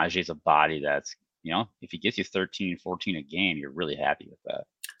 Yeah. And Najee's a body that's, if he gets you 13, 14 a game, you're really happy with that.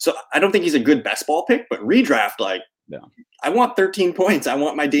 So I don't think he's a good best ball pick, but redraft, I want 13 points. I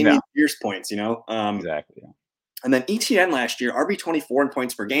want my Damian Pierce points, Exactly. Yeah. And then ETN last year, RB24 in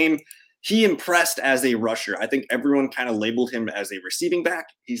points per game. He impressed as a rusher. I think everyone kind of labeled him as a receiving back.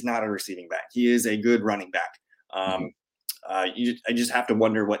 He's not a receiving back. He is a good running back. I just have to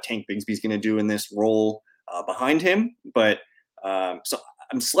wonder what Tank Bigsby's going to do in this role behind him. But so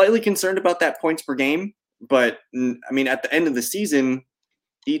I'm slightly concerned about that points per game. But I mean, at the end of the season,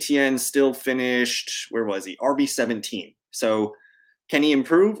 ETN still finished, where was he? RB17. So can he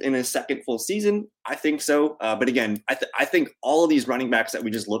improve in his second full season? I think so. But again, I think all of these running backs that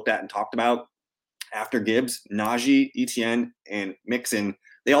we just looked at and talked about after Gibbs, Najee, ETN, and Mixon,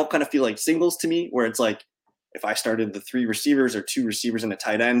 they all kind of feel like singles to me, where it's like if I started the 3 receivers or 2 receivers and a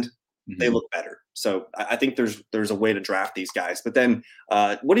tight end, they look better. So I think there's a way to draft these guys. But then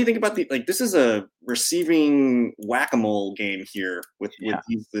what do you think about this is a receiving whack-a-mole game here with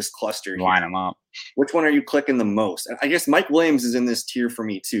this cluster. Line them up. Which one are you clicking the most? I guess Mike Williams is in this tier for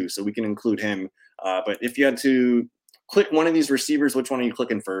me too, so we can include him. But if you had to click one of these receivers, which one are you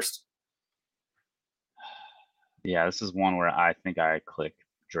clicking first? Yeah, this is one where I think I click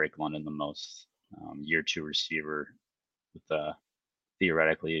Drake London the most. Year two receiver with the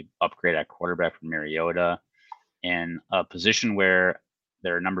theoretically upgrade at quarterback from Mariota, in a position where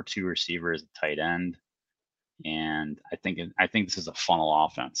their number two receiver is a tight end. And I think this is a funnel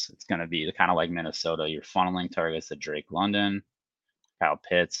offense. It's going to be kind of like Minnesota. You're funneling targets to Drake London, Kyle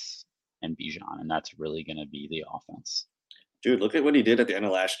Pitts, and Bijan, and that's really going to be the offense. Dude, look at what he did at the end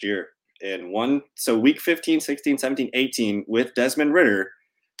of last year. So week 15, 16, 17, 18 with Desmond Ridder,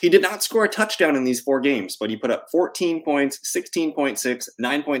 he did not score a touchdown in these 4 games, but he put up 14 points, 16.6,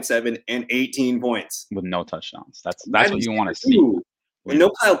 9.7, and 18 points. With no touchdowns. That's what you want to see. And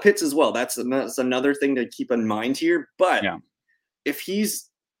no Kyle Pitts as well. That's another thing to keep in mind here. But if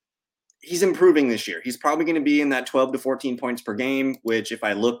he's improving this year, he's probably going to be in that 12 to 14 points per game, which if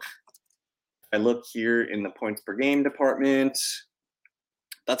I look here in the points per game department,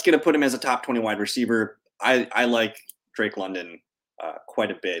 that's going to put him as a top 20 wide receiver. I like Drake London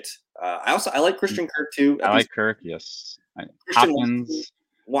quite a bit. I like Christian Kirk too. I like Kirk, yes. Hopkins.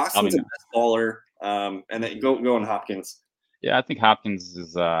 Watson's a best baller. And then go on Hopkins. Yeah, I think Hopkins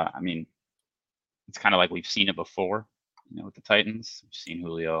is, it's kind of like we've seen it before, with the Titans. We've seen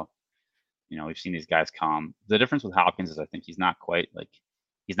Julio. We've seen these guys come. The difference with Hopkins is I think he's not quite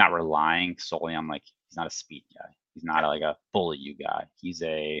he's not relying solely on he's not a speed guy. He's not like a bully you guy. He's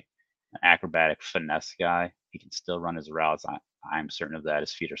an acrobatic finesse guy. He can still run his routes. I'm certain of that.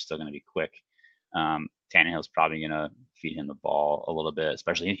 His feet are still going to be quick. Tannehill's probably going to feed him the ball a little bit,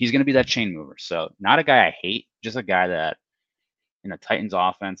 especially he's going to be that chain mover. So not a guy I hate, just a guy that in the Titans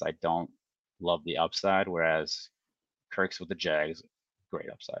offense, I don't love the upside, whereas Kirk's with the Jags, great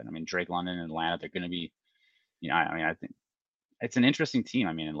upside. Drake London and Atlanta, they're going to be, I think it's an interesting team.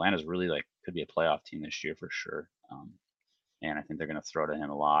 Atlanta's really could be a playoff team this year for sure. And I think they're going to throw to him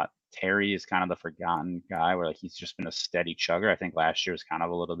a lot. Terry is kind of the forgotten guy where he's just been a steady chugger. I think last year was kind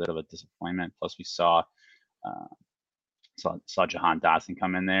of a little bit of a disappointment. Plus we saw Jahan Dotson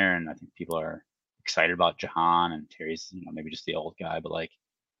come in there, and I think people are excited about Jahan, and Terry's maybe just the old guy, but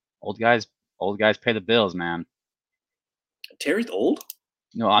old guys pay the bills, man. Terry's old?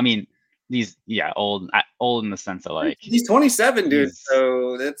 No, old in the sense of he's 27, dude.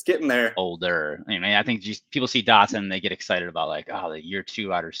 So that's getting there. Older. I think just people see Dotson and they get excited about the year 2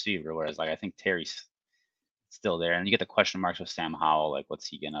 wide receiver, whereas I think Terry's still there, and you get the question marks with Sam Howell, what's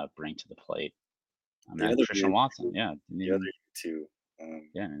he gonna bring to the plate? Christian Watson, the other two.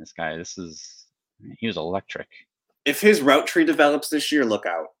 This guy, he was electric. If his route tree develops this year, look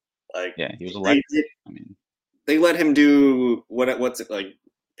out. He was electric. They let him do what's it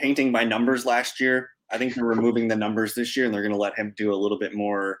painting by numbers last year. I think they're removing the numbers this year, and they're going to let him do a little bit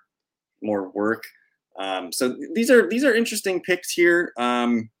more work. So these are interesting picks here.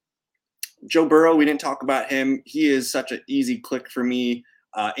 Joe Burrow, we didn't talk about him. He is such an easy click for me.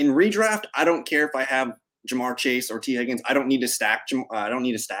 In redraft, I don't care if I have Jamar Chase or T. Higgins. I don't need to stack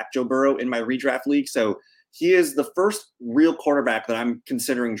Joe Burrow in my redraft league. So he is the first real quarterback that I'm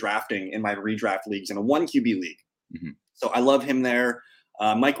considering drafting in my redraft leagues in a 1 QB league. Mm-hmm. So I love him there.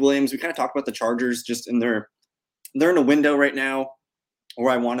 Mike Williams, we kind of talked about the Chargers they're in a window right now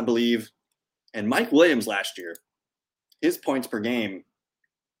where I want to believe. And Mike Williams last year, his points per game,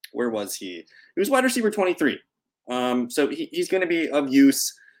 where was he? He was wide receiver 23. So he's going to be of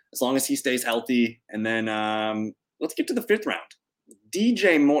use as long as he stays healthy. And then let's get to the 5th round.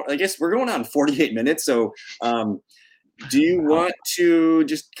 DJ Moore, I guess we're going on 48 minutes. So do you want to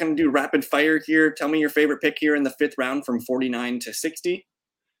just kind of do rapid fire here? Tell me your favorite pick here in the 5th round from 49 to 60.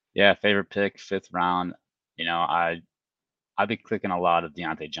 Yeah, favorite pick, 5th round. I've been clicking a lot of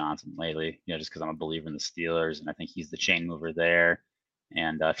Deontay Johnson lately, just because I'm a believer in the Steelers, and I think he's the chain mover there.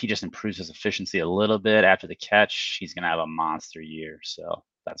 And if he just improves his efficiency a little bit after the catch, he's going to have a monster year. So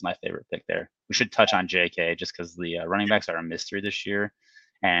that's my favorite pick there. We should touch on JK just because the running backs are a mystery this year.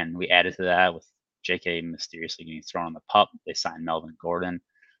 And we added to that with JK mysteriously getting thrown on the pup. They signed Melvin Gordon.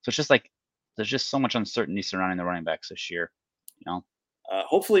 So it's just there's just so much uncertainty surrounding the running backs this year,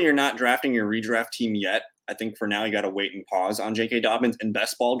 Hopefully you're not drafting your redraft team yet. I think for now you got to wait and pause on J.K. Dobbins. In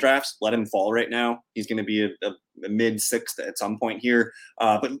best ball drafts, let him fall right now. He's going to be a mid-6th at some point here.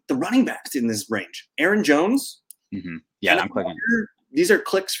 But the running backs in this range, Aaron Jones. Mm-hmm. Yeah, I'm clicking. These are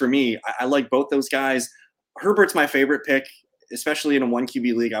clicks for me. I like both those guys. Herbert's my favorite pick, especially in a 1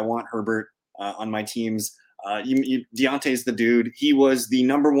 QB league. I want Herbert on my teams. Deontay's the dude. He was the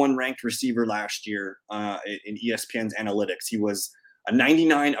number 1 ranked receiver last year in ESPN's analytics. He was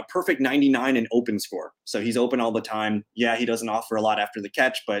a perfect 99 in open score. So he's open all the time. Yeah, he doesn't offer a lot after the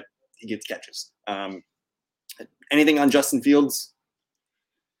catch, but he gets catches. Anything on Justin Fields?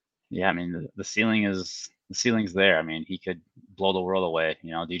 Yeah, the ceiling is the ceiling's there. I mean, he could blow the world away.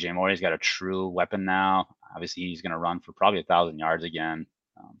 DJ Moore's got a true weapon now. Obviously, he's going to run for probably 1,000 yards again.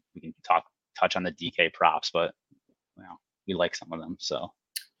 We can touch on the DK props, but we like some of them. So,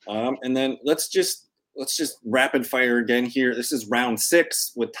 and then let's just rapid fire again here. This is round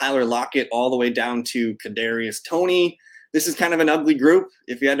 6 with Tyler Lockett all the way down to Kadarius Toney. This is kind of an ugly group.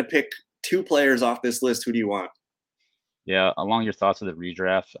 If you had to pick 2 players off this list, who do you want? Yeah, along your thoughts of the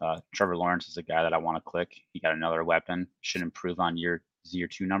redraft, Trevor Lawrence is a guy that I want to click. He got another weapon, should improve on year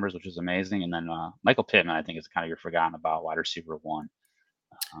 2 numbers, which is amazing. And then Michael Pittman, I think, is kind of your forgotten about wide receiver 1.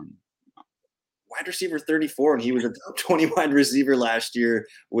 Wide receiver 34, and he was a top 20 wide receiver last year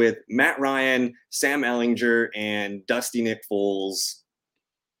with Matt Ryan, Sam Ellinger, and Dusty Nick Foles.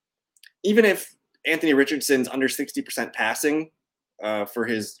 Even if Anthony Richardson's under 60% passing for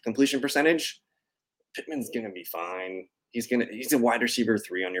his completion percentage, Pittman's going to be fine. He's a wide receiver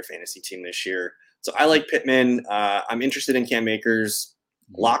 3 on your fantasy team this year. So I like Pittman. I'm interested in Cam Akers.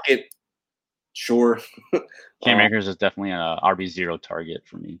 Lockett, sure. Cam Akers is definitely an RB0 target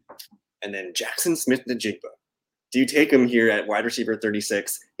for me. And then Jackson Smith-Njigba. Do you take him here at wide receiver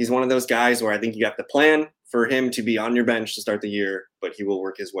 36? He's one of those guys where I think you have to plan for him to be on your bench to start the year, but he will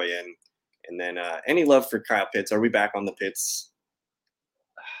work his way in. And then any love for Kyle Pitts? Are we back on the Pitts?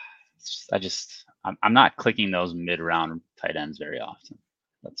 I'm not clicking those mid-round tight ends very often.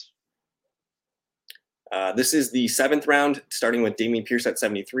 This is the 7th round, starting with Dameon Pierce at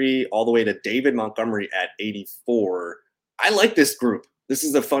 73, all the way to David Montgomery at 84. I like this group. This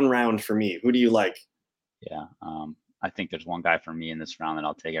is a fun round for me. Who do you like? Yeah, I think there's one guy for me in this round that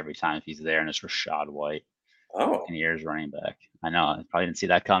I'll take every time if he's there, and it's Rachaad White. Oh, in years running back. I know I probably didn't see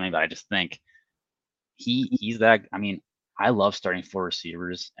that coming, but I just think he's that. I mean, I love starting 4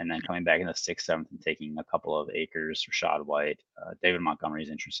 receivers and then coming back in the 6th, 7th and taking a couple of Akers, Rachaad White. David Montgomery is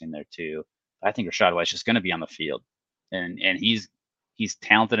interesting there too. I think Rachaad White's just going to be on the field, and he's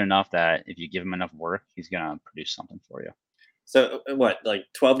talented enough that if you give him enough work, he's going to produce something for you. So what, like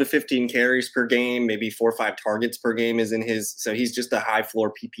 12 to 15 carries per game, maybe 4 or 5 targets per game is in his. So he's just a high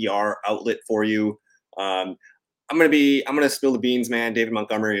floor PPR outlet for you. I'm gonna spill the beans, man. David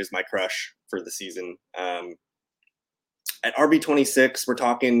Montgomery is my crush for the season. At RB26, we're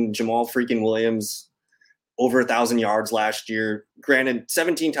talking Jamal freaking Williams, over 1,000 yards last year. Granted,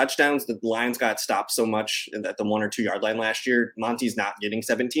 17 touchdowns. The Lions got stopped so much at the 1 or 2 yard line last year. Monty's not getting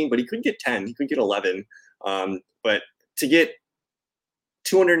 17, but he could get 10. He could get 11. But to get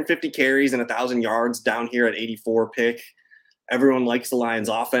 250 carries and 1,000 yards down here at 84 pick, everyone likes the Lions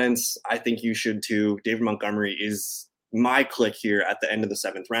offense. I think you should too. David Montgomery is my click here at the end of the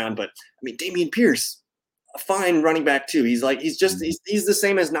 7th round. But I mean, Dameon Pierce, a fine running back too. He's the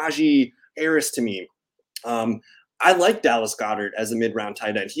same as Najee Harris to me. I like Dallas Goedert as a mid-round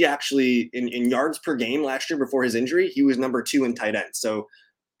tight end. He actually, in yards per game last year before his injury, he was number 2 in tight end. So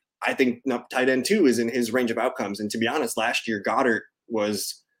I think tight end 2 is in his range of outcomes. And to be honest, last year Goddard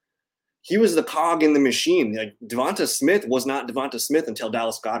was the cog in the machine. Like Devonta Smith was not Devonta Smith until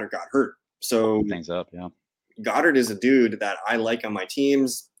Dallas Goedert got hurt. So things up, yeah. Goddard is a dude that I like on my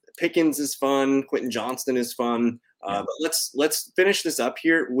teams. Pickens is fun. Quentin Johnston is fun. But let's finish this up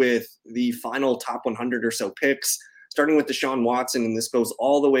here with the final top 100 or so picks, starting with Deshaun Watson, and this goes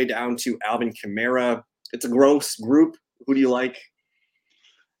all the way down to Alvin Kamara. It's a gross group. Who do you like?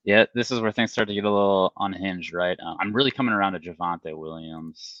 Yeah, this is where things start to get a little unhinged, right? I'm really coming around to Javonte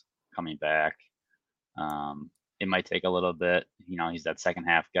Williams coming back. It might take a little bit. He's that second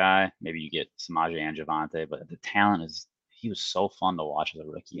half guy. Maybe you get Samaje and Javonte, but the talent he was so fun to watch as a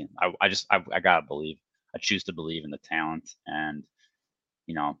rookie. And I gotta believe. I choose to believe in the talent and,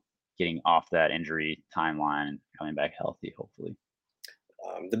 getting off that injury timeline and coming back healthy, hopefully.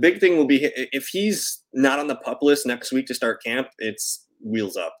 The big thing will be if he's not on the PUP list next week to start camp, it's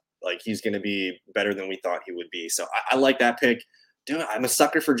wheels up. Like he's going to be better than we thought he would be. So I like that pick. Dude, I'm a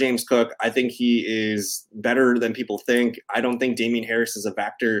sucker for James Cook. I think he is better than people think. I don't think Damian Harris is a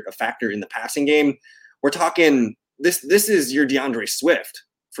factor in the passing game. We're talking this is your DeAndre Swift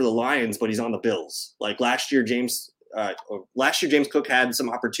for the Lions, but he's on the Bills. Like last year, James Cook had some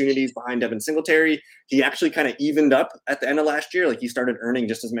opportunities behind Devin Singletary. He actually kind of evened up at the end of last year. Like he started earning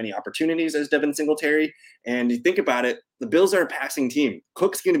just as many opportunities as Devin Singletary. And you think about it, the Bills are a passing team.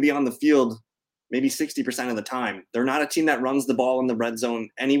 Cook's going to be on the field maybe 60% of the time. They're not a team that runs the ball in the red zone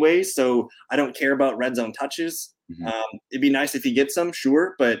anyway, so I don't care about red zone touches. Mm-hmm. It'd be nice if he gets some,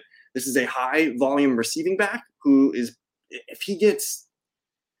 sure, but this is a high volume receiving back who is, if he gets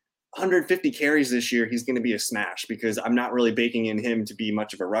 150 carries this year, he's going to be a smash because I'm not really baking in him to be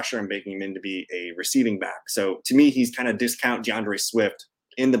much of a rusher. I'm baking him in to be a receiving back. So to me, he's kind of discount DeAndre Swift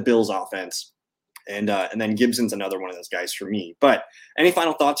in the Bills offense. And then Gibson's another one of those guys for me. But any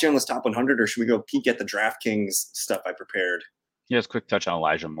final thoughts here on this top 100, or should we go peek at the DraftKings stuff I prepared? Yeah, just quick touch on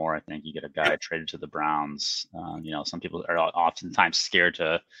Elijah Moore. I think you get a guy traded to the Browns. Some people are oftentimes scared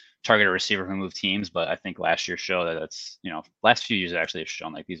to target a receiver who move teams, but I think last year showed that's, last few years actually have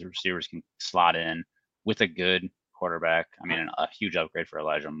shown like these receivers can slot in with a good quarterback. I mean, a huge upgrade for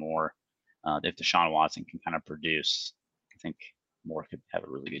Elijah Moore. If Deshaun Watson can kind of produce, I think Moore could have a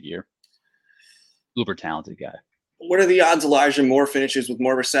really good year. Uber talented guy. What are the odds Elijah Moore finishes with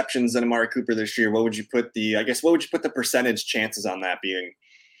more receptions than Amari Cooper this year? What would you put the percentage chances on that being?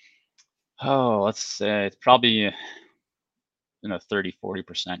 Oh, let's say it's probably in a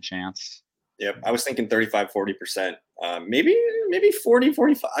 30-40% chance. Yep, I was thinking 35-40%. Maybe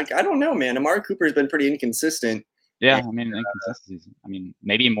 40-45. I don't know, man. Amari Cooper's been pretty inconsistent. Yeah, I mean, inconsistencies. I mean,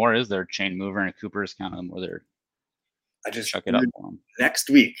 maybe Moore is their chain mover, and Cooper is kind of more their. I just chuck it up for him. Next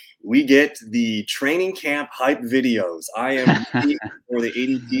week we get the training camp hype videos. I am waiting for the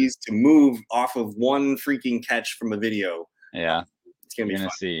ADPs to move off of one freaking catch from a video. Yeah, it's gonna be fun.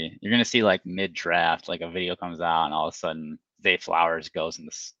 You're gonna see like mid draft, like a video comes out, and all of a sudden Zay Flowers goes in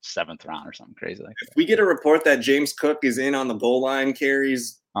the 7th round or something crazy like that. If we get a report that James Cook is in on the goal line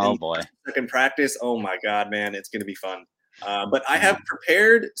carries, oh boy, second practice, oh my god, man, it's gonna be fun. But I have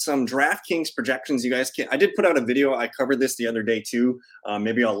prepared some DraftKings projections. You guys can. I did put out a video. I covered this the other day too.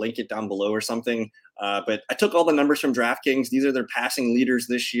 Maybe I'll link it down below or something. But I took all the numbers from DraftKings. These are their passing leaders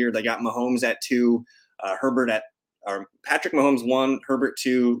this year. They got Mahomes at 2, Patrick Mahomes 1, Herbert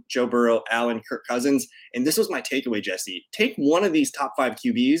 2, Joe Burrow, Allen, Kirk Cousins. And this was my takeaway, Jesse. Take one of these top 5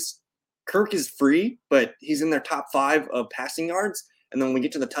 QBs. Kirk is free, but he's in their top 5 of passing yards. And then when we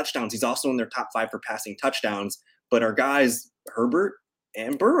get to the touchdowns, he's also in their top 5 for passing touchdowns. But our guys, Herbert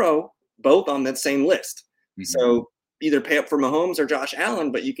and Burrow, both on that same list. Mm-hmm. So either pay up for Mahomes or Josh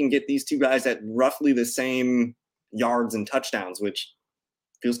Allen, but you can get these two guys at roughly the same yards and touchdowns, which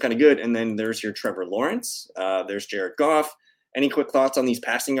feels kind of good. And then there's your Trevor Lawrence. There's Jared Goff. Any quick thoughts on these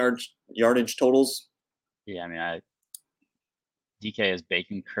passing yardage totals? Yeah, I mean, DK is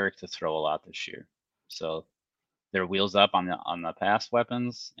baking Kirk to throw a lot this year. So they're wheels up on the pass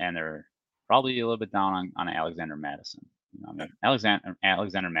weapons, and they're probably a little bit down on Alexander Madison.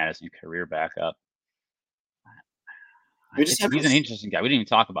 Alexander Madison, career backup. He's an interesting guy. We didn't even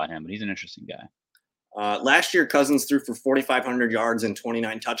talk about him, but he's an interesting guy. Last year, Cousins threw for 4,500 yards and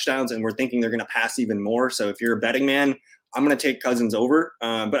 29 touchdowns, and we're thinking they're going to pass even more. So if you're a betting man, I'm going to take Cousins over.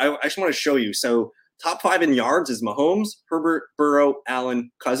 But I just want to show you. So top 5 in yards is Mahomes, Herbert, Burrow, Allen,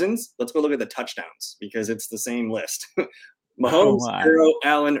 Cousins. Let's go look at the touchdowns because it's the same list. Mahomes, Burrow,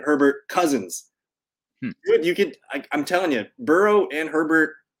 Allen, Herbert, Cousins. Good. You could. I'm telling you, Burrow and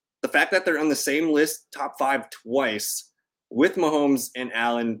Herbert. The fact that they're on the same list, top 5 twice, with Mahomes and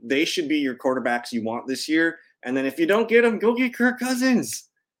Allen, they should be your quarterbacks you want this year. And then if you don't get them, go get Kirk Cousins.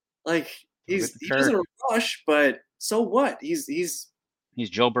 Like he doesn't rush, but so what? He's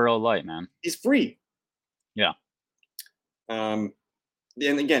Joe Burrow light, man. He's free. Yeah. And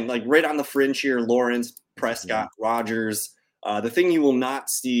again, like right on the fringe here, Lawrence, Prescott, Rodgers. The thing you will not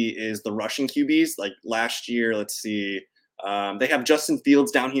see is the rushing QBs. Like last year, let's see. They have Justin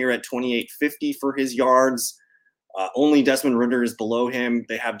Fields down here at 2,850 for his yards. Only Desmond Ridder is below him.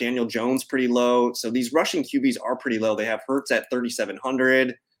 They have Daniel Jones pretty low. So these rushing QBs are pretty low. They have Hurts at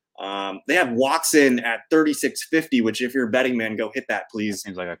 3,700. They have Watson at 3,650, which if you're a betting man, go hit that, please.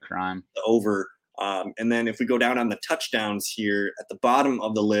 Seems like a crime. Over. And then if we go down on the touchdowns here at the bottom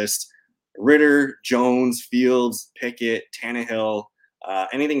of the list, Ridder, Jones, Fields, Pickett, Tannehill.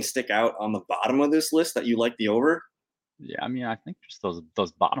 Anything stick out on the bottom of this list that you like the over? Yeah, I mean, I think just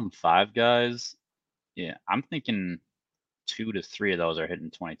those bottom 5 guys. Yeah, I'm thinking 2 to 3 of those are hitting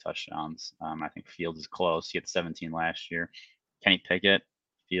 20 touchdowns. I think Fields is close. He had 17 last year. Kenny Pickett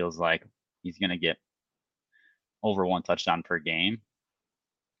feels like he's going to get over 1 touchdown per game.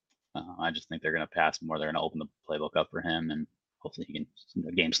 I just think they're going to pass more. They're going to open the playbook up for him, and hopefully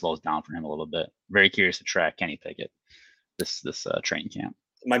the game slows down for him a little bit. Very curious to track Kenny Pickett this training camp.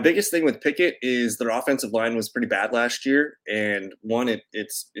 My biggest thing with Pickett is their offensive line was pretty bad last year, and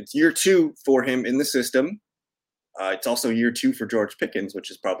it's year 2 for him in the system. It's also year 2 for George Pickens,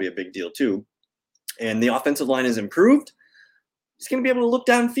 which is probably a big deal too. And the offensive line is improved. He's going to be able to look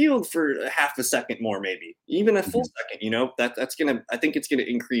downfield for a half a second more, maybe even a full second. You know, that's going to. I think it's going to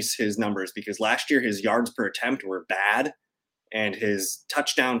increase his numbers because last year his yards per attempt were bad, and his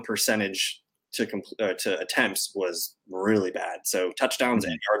touchdown percentage to attempts was really bad. So touchdowns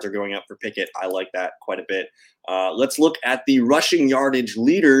and yards are going up for Pickett. I like that quite a bit. Let's look at the rushing yardage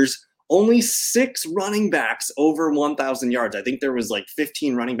leaders only 6 running backs over 1,000 yards. I think there was like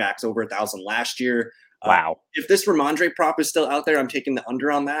 15 running backs over 1,000 last year. Wow. If this Ramondre prop is still out there, I'm taking the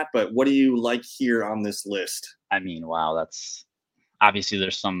under on that. But what do you like here on this list? I mean, wow, that's obviously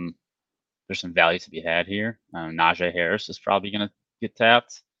there's some value to be had here. Najee Harris is probably going to get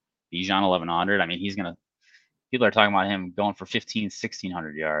tapped. Bijan 1,100. I mean, people are talking about him going for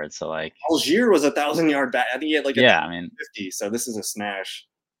 1,600 yards. So like Algier was 1,000-yard back. I think he had like yeah, I mean 50. So this is a smash.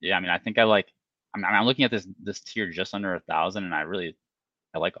 yeah, I mean I think I like. I'm looking at this tier just under 1,000, and I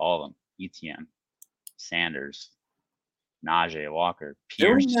like all of them. ETN, Sanders, Najee, Walker, They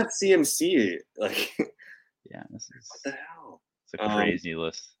don't Pierce. even have CMC. Like Yeah, this is what the hell? it's a crazy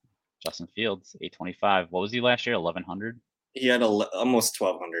list. Justin Fields, 825. What was he last year? 1,100. He had almost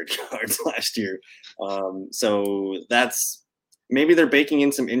 1,200 yards last year. So that's maybe they're baking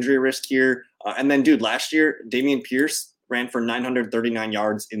in some injury risk here. And then, dude, last year, Dameon Pierce ran for 939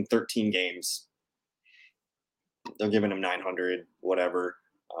 yards in 13 games. They're giving him 900, whatever.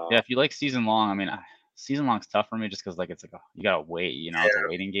 Yeah, if you like season long, I mean, season long's tough for me just because like it's like you gotta wait. It's a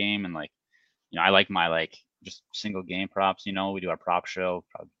waiting game, and like I like my like just single game props. We do our prop show.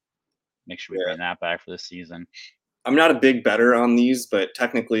 Probably make sure we bring that back for this season. I'm not a big bettor on these, but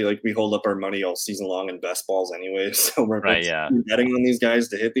technically, like we hold up our money all season long in best balls anyway. So we're betting on these guys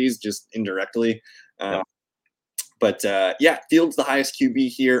to hit these just indirectly. But Fields the highest QB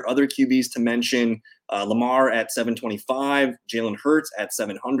here. Other QBs to mention: Lamar at 725, Jalen Hurts at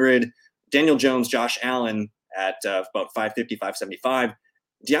 700, Daniel Jones, Josh Allen at about 550, 575.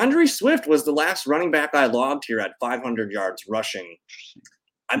 DeAndre Swift was the last running back I logged here at 500 yards rushing.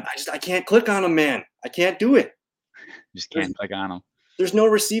 I can't click on him, man. I can't do it. Just can't click on him. There's no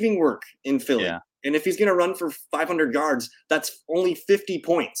receiving work in Philly. Yeah. And if he's going to run for 500 yards, that's only 50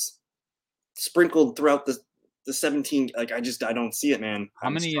 points sprinkled throughout the 17. Like, I don't see it, man. How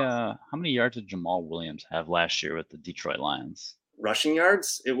many yards did Jamal Williams have last year with the Detroit Lions? Rushing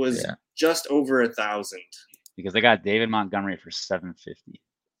yards? It was just over 1,000. Because they got David Montgomery for 750.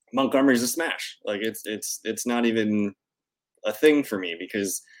 Montgomery's a smash. Like it's not even a thing for me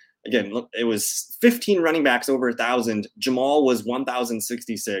because again, look, it was 15 running backs over 1,000. Jamal was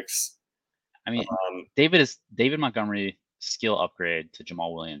 1,066. I mean, David Montgomery skill upgrade to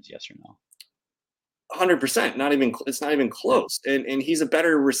Jamal Williams? Yes or no? 100%. It's not even close. And he's a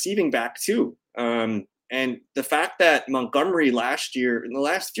better receiving back too. And the fact that Montgomery last year, in the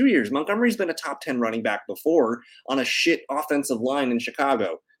last few years, Montgomery's been a top 10 running back before on a shit offensive line in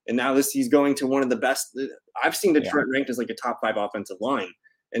Chicago. And now he's going to one of the best. I've seen Detroit ranked as like a top 5 offensive line.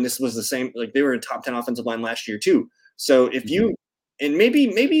 And this was the same, like they were a top 10 offensive line last year too. So if you, and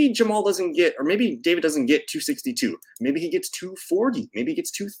maybe Jamal doesn't get, or maybe David doesn't get 262. Maybe he gets 240. Maybe he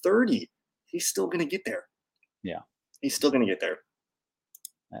gets 230. He's still going to get there. Yeah. He's still going to get there.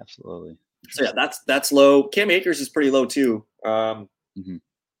 Absolutely. So yeah, that's low. Cam Akers is pretty low too. There's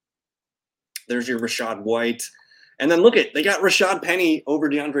your Rashad White. And then they got Rashad Penny over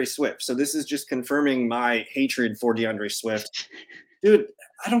DeAndre Swift. So this is just confirming my hatred for DeAndre Swift. Dude,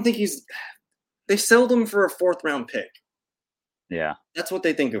 I don't think they sold him for a 4th round pick. Yeah. That's what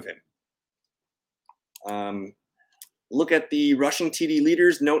they think of him. Look at the rushing TD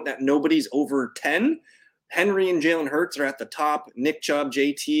leaders. Note that nobody's over 10. Henry and Jalen Hurts are at the top. Nick Chubb,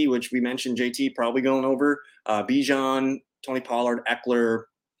 JT, which we mentioned, JT probably going over. Bijan, Tony Pollard, Eckler.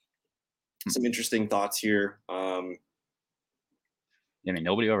 Some interesting thoughts here. I mean,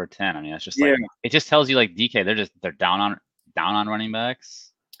 nobody over 10. I mean, that's just like it just tells you like DK, they're down on running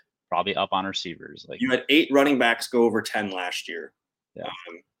backs, probably up on receivers. Like you had 8 running backs go over 10 last year. Yeah.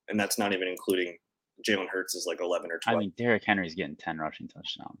 And that's not even including Jalen Hurts is like 11 or 12. I mean, Derrick Henry's getting 10 rushing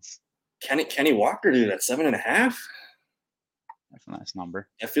touchdowns. Kenny Walker, dude, at 7.5. That's a nice number.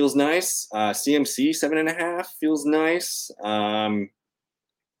 It feels nice. CMC 7.5 feels nice.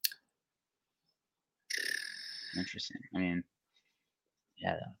 Interesting. I mean,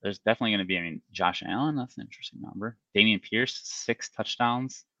 yeah, there's definitely going to be. I mean, Josh Allen, that's an interesting number. Dameon Pierce, 6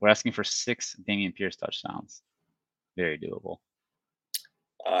 touchdowns. We're asking for 6 Dameon Pierce touchdowns. Very doable.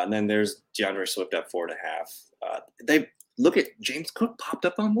 And then there's DeAndre Swift at 4.5. They look at James Cook popped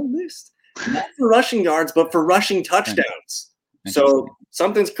up on the list, not for rushing yards, but for rushing touchdowns. So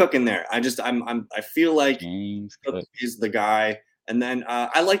something's cooking there. I feel like James Cook is the guy. And then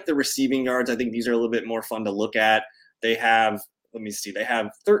I like the receiving yards. I think these are a little bit more fun to look at. They have, let me see, they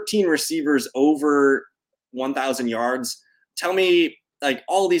have 13 receivers over 1,000 yards. Tell me, like,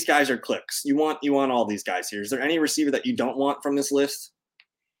 all these guys are clicks. You want all these guys here. Is there any receiver that you don't want from this list?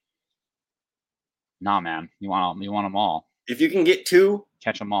 Nah, man. You want them all. If you can get 2,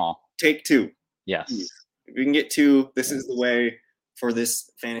 catch them all. Take 2. Yes. If you can get 2, this is the way. for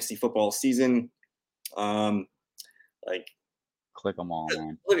this fantasy football season. Like, click them all,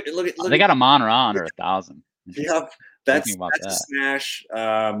 man. Look They got Amon-Ra under 1,000. Yep, Thinking about that's a smash.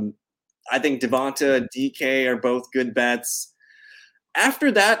 I think Devonta, DK are both good bets.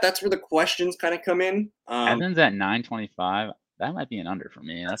 After that, that's where the questions kind of come in. Evans at 925. That might be an under for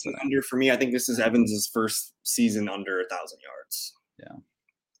me. That's an under for me. I think this is Evans' first season under 1,000 yards. Yeah.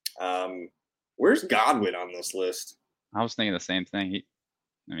 Where's Godwin on this list? I was thinking the same thing.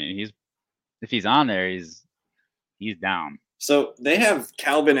 If he's on there, he's down. So they have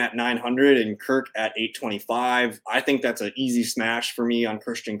Calvin at 900 and Kirk at 825. I think that's an easy smash for me on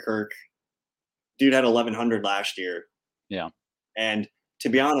Christian Kirk. Dude had 1,100 last year. Yeah. And to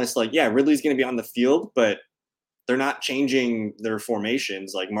be honest, like, yeah, Ridley's going to be on the field, but they're not changing their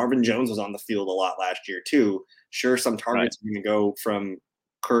formations. Like Marvin Jones was on the field a lot last year too. Sure, some targets are going to go from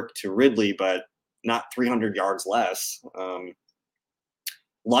Kirk to Ridley, but not 300 yards less.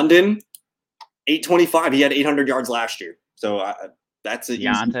 London, 825. He had 800 yards last year. So that's an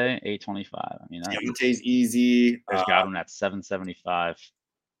Deontay, 825. I mean, Deontay's easy. There's Godwin at 775.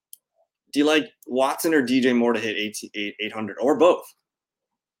 Do you like Watson or DJ Moore to hit 800 or both?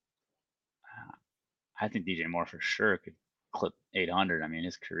 I think DJ Moore for sure could clip 800. I mean,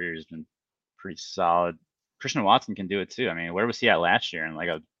 his career has been pretty solid. Christian Watson can do it too. I mean, where was he at last year in like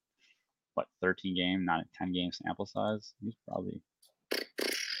a 13 game, not a 10 game sample size? He's probably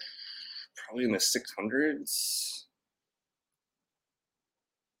in the 600s.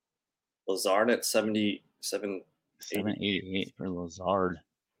 Lazard at 788 for Lazard.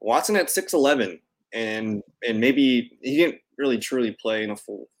 Watson at 6'11", and maybe he didn't really truly play in a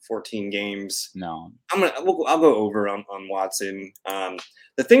full 14 games. No, I'll go over on Watson.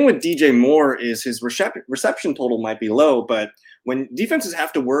 The thing with DJ Moore is his reception total might be low, but when defenses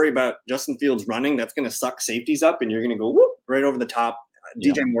have to worry about Justin Fields running, that's going to suck safeties up, and you're going to go whoop right over the top.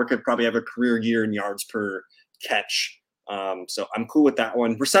 Yeah. DJ Moore could probably have a career year in yards per catch. So I'm cool with that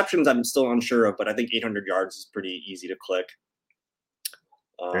one. Receptions, I'm still unsure of, but I think 800 yards is pretty easy to click.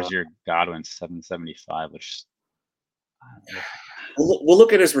 There's your Godwin 775, which we'll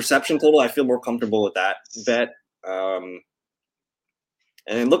look at his reception total. I feel more comfortable with that bet.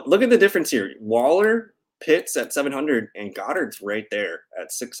 And look at the difference here. Waller, Pitts at 700, and Goddard's right there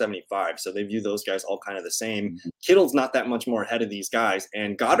at 675. So they view those guys all kind of the same. Mm-hmm. Kittle's not that much more ahead of these guys,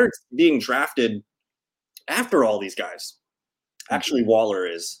 and Goddard's being drafted after all these guys. Actually, Waller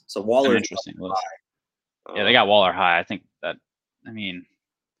is. So Waller is interesting. Yeah, they got Waller high. I think that. I mean,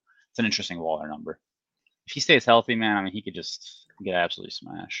 it's an interesting Waller number. If he stays healthy, man, I mean, he could just get absolutely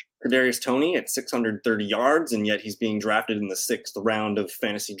smashed. Kadarius Toney at 630 yards, and yet he's being drafted in the 6th round of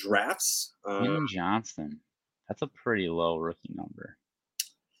fantasy drafts. Ian Johnson, that's a pretty low rookie number.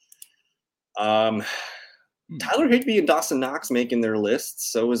 Tyler Higbee and Dawson Knox making their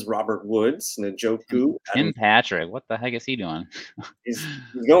lists. So is Robert Woods, Njoku. Tim Patrick, what the heck is he doing? He's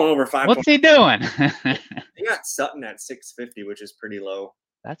going over 5. What's he doing? They got Sutton at 650, which is pretty low.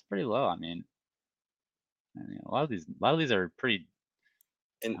 That's pretty low. I mean, a lot of these are pretty.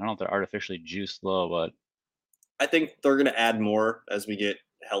 And I don't know if they're artificially juiced low, but I think they're going to add more as we get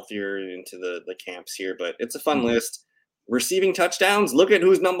healthier into the camps here. But it's a fun list. Receiving touchdowns. Look at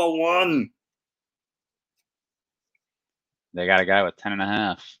who's number 1. They got a guy with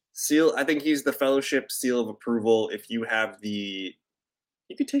 10.5. Seal. I think he's the fellowship seal of approval. If you have you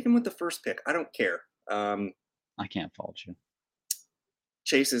could take him with the first pick. I don't care. I can't fault you.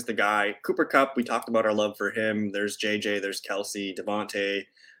 Chase is the guy. Cooper Kupp, we talked about our love for him. There's JJ, there's Kelsey, Devontae,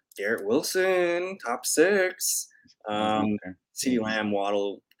 Garrett Wilson, top 6. CeeDee Lamb,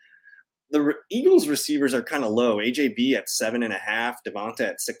 Waddle. The Eagles receivers are kind of low. AJB at 7.5, Devontae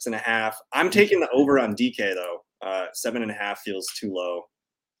at 6.5. I'm taking the over on DK though. 7.5 feels too low.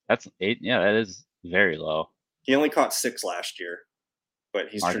 That's 8. Yeah, that is very low. He only caught 6 last year, but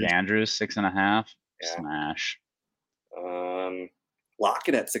he's Mark Andrews 6.5. Yeah. Smash.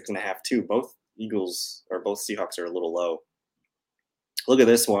 Lockett at 6.5 too. Both Seahawks are a little low. Look at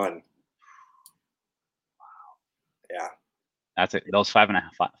this one. Wow. Yeah. That's it. Those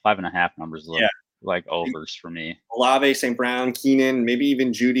 5.5 numbers look like overs for me. Olave, St. Brown, Keenan, maybe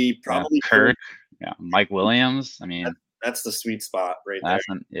even Judy, probably Kirk. Yeah, Mike Williams. I mean, that's the sweet spot right there.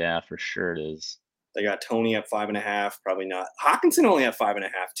 Yeah, for sure it is. They got Tony at 5.5, probably not. Hawkinson only at 5.5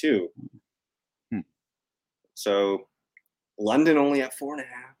 too. So London only at 4.5.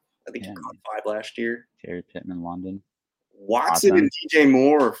 I think he caught 5 last year. Terry Pittman, London. Watson and DJ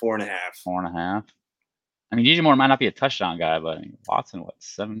Moore 4.5. 4.5. I mean, DJ Moore might not be a touchdown guy, but I mean, Watson,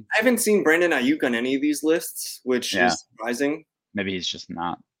 7? I haven't seen Brandon Ayuk on any of these lists, which is surprising. Maybe he's just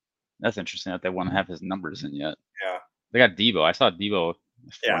not. That's interesting that they won't have his numbers in yet. Yeah. They got Debo. I saw Debo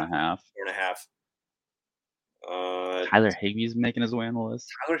Yeah, 4.5. 4.5. Tyler Higbee's making his way on the list.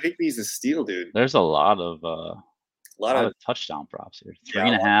 Tyler Higbee's a steal, dude. There's a lot of A lot of touchdown props here. yeah, Three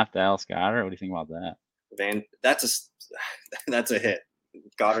and a half Dallas Goddard. What do you think about that? That's that's a hit.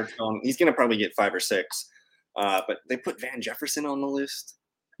 Goddard's going. He's gonna probably get 5 or 6. But they put Van Jefferson on the list,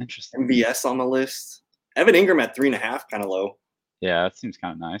 Interesting. MVS on the list. Evan Ingram at 3.5, kind of low. Yeah, that seems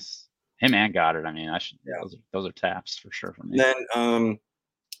kind of nice. Him and Goddard. I mean, Yeah. Those are taps for sure for me. Then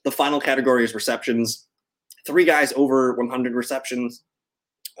the final category is receptions. 3 guys over 100 receptions.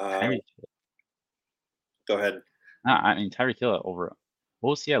 Go ahead. I mean, Tyreek Hill over.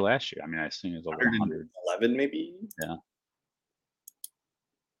 What was he at last year? I mean, I assume he was over 100. 11 maybe. Yeah.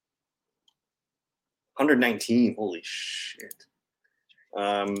 119. Holy shit.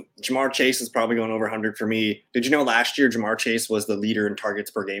 Jamar Chase is probably going over 100 for me. Did you know last year Jamar Chase was the leader in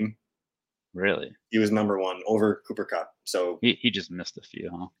targets per game? Really? He was number 1 over Cooper Kupp. So he just missed a few,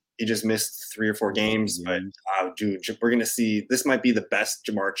 huh? he just missed 3 or 4 games. But dude, we're gonna see. This might be the best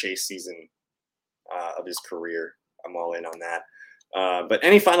Jamar Chase season of his career. I'm all in on that. But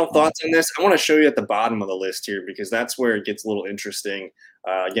any final thoughts on this? I want to show you at the bottom of the list here because that's where it gets a little interesting.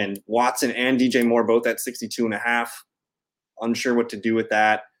 Again, Watson and DJ Moore both at 62.5. Unsure what to do with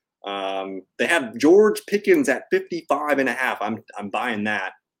that. They have George Pickens at 55.5. I'm buying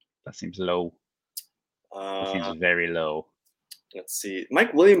that. That seems low. That seems very low. Let's see.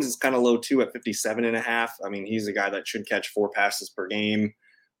 Mike Williams is kind of low too at 57.5. I mean, he's a guy that should catch 4 passes per game.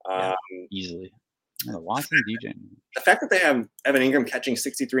 Easily. Watson, DJ. The fact that they have Evan Ingram catching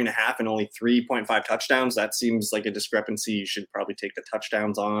 63.5 and only 3.5 touchdowns, that seems like a discrepancy. You should probably take the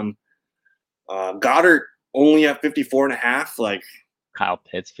touchdowns on. Goddard only at 54.5. Like Kyle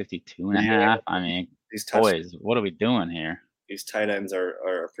Pitts, 52.5. I mean, these boys, what are we doing here? These tight ends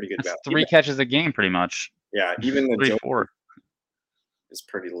are pretty good. That's 3 catches a game, pretty much. Yeah, even the 3, 4 is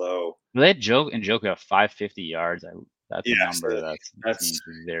pretty low. They had Njoku have 550 yards. That's a number that seems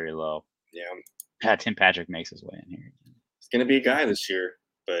very low. Yeah. Tim Patrick makes his way in here. He's gonna be a guy this year,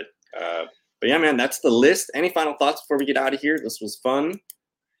 but yeah, man, that's the list. Any final thoughts before we get out of here? This was fun.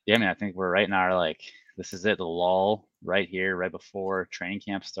 Yeah, I mean, I think we're right in our this is it, the lull right here, right before training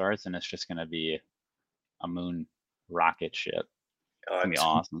camp starts, and it's just gonna be a moon rocket ship. It's gonna be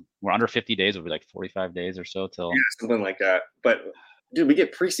awesome. We're under 50 days. It'll be like 45 days or so till something like that. But dude, we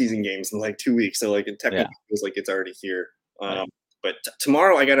get preseason games in like 2 weeks, so it technically feels like it's already here. But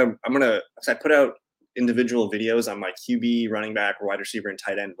tomorrow I put out individual videos on my QB, running back, wide receiver, and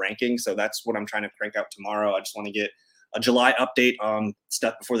tight end ranking. So that's what I'm trying to crank out tomorrow. I just want to get a July update on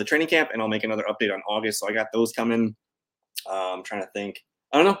stuff before the training camp, and I'll make another update on August. So I got those coming. I'm trying to think.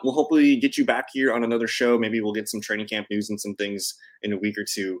 I don't know. We'll hopefully get you back here on another show. Maybe we'll get some training camp news and some things in a week or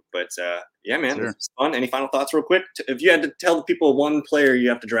two. But yeah, man, This was fun. Any final thoughts real quick? If you had to tell the people one player you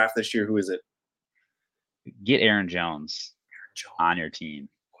have to draft this year, who is it? Get Aaron Jones on your team.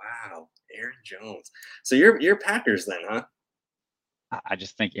 Wow, Aaron Jones. So you're Packers then, huh? I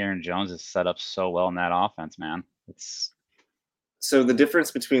just think Aaron Jones is set up so well in that offense, man. So the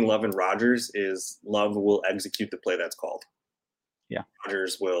difference between Love and Rodgers is Love will execute the play that's called. Yeah.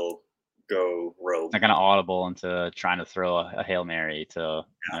 Rodgers will go rogue. They're going to audible into trying to throw a Hail Mary to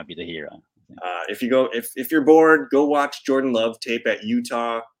be the hero. If you're bored, go watch Jordan Love tape at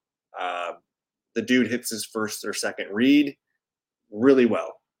Utah. The dude hits his first or second read really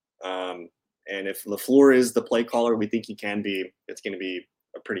well. And if LaFleur is the play caller we think he can be, it's going to be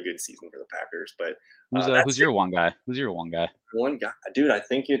a pretty good season for the Packers. But who's your one guy? Who's your one guy? One guy, dude. I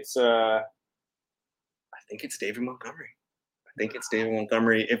think it's David Montgomery.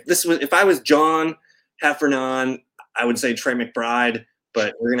 If I was John Heffernan, I would say Trey McBride,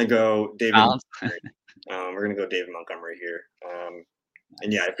 but we're gonna go David. We're gonna go David Montgomery here.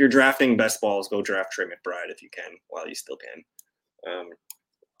 And yeah, if you're drafting best balls, go draft Trey McBride if you can, while you still can.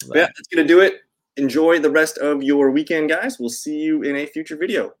 Yeah, that's gonna do it. Enjoy the rest of your weekend, guys. We'll see you in a future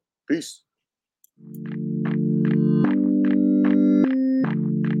video. Peace.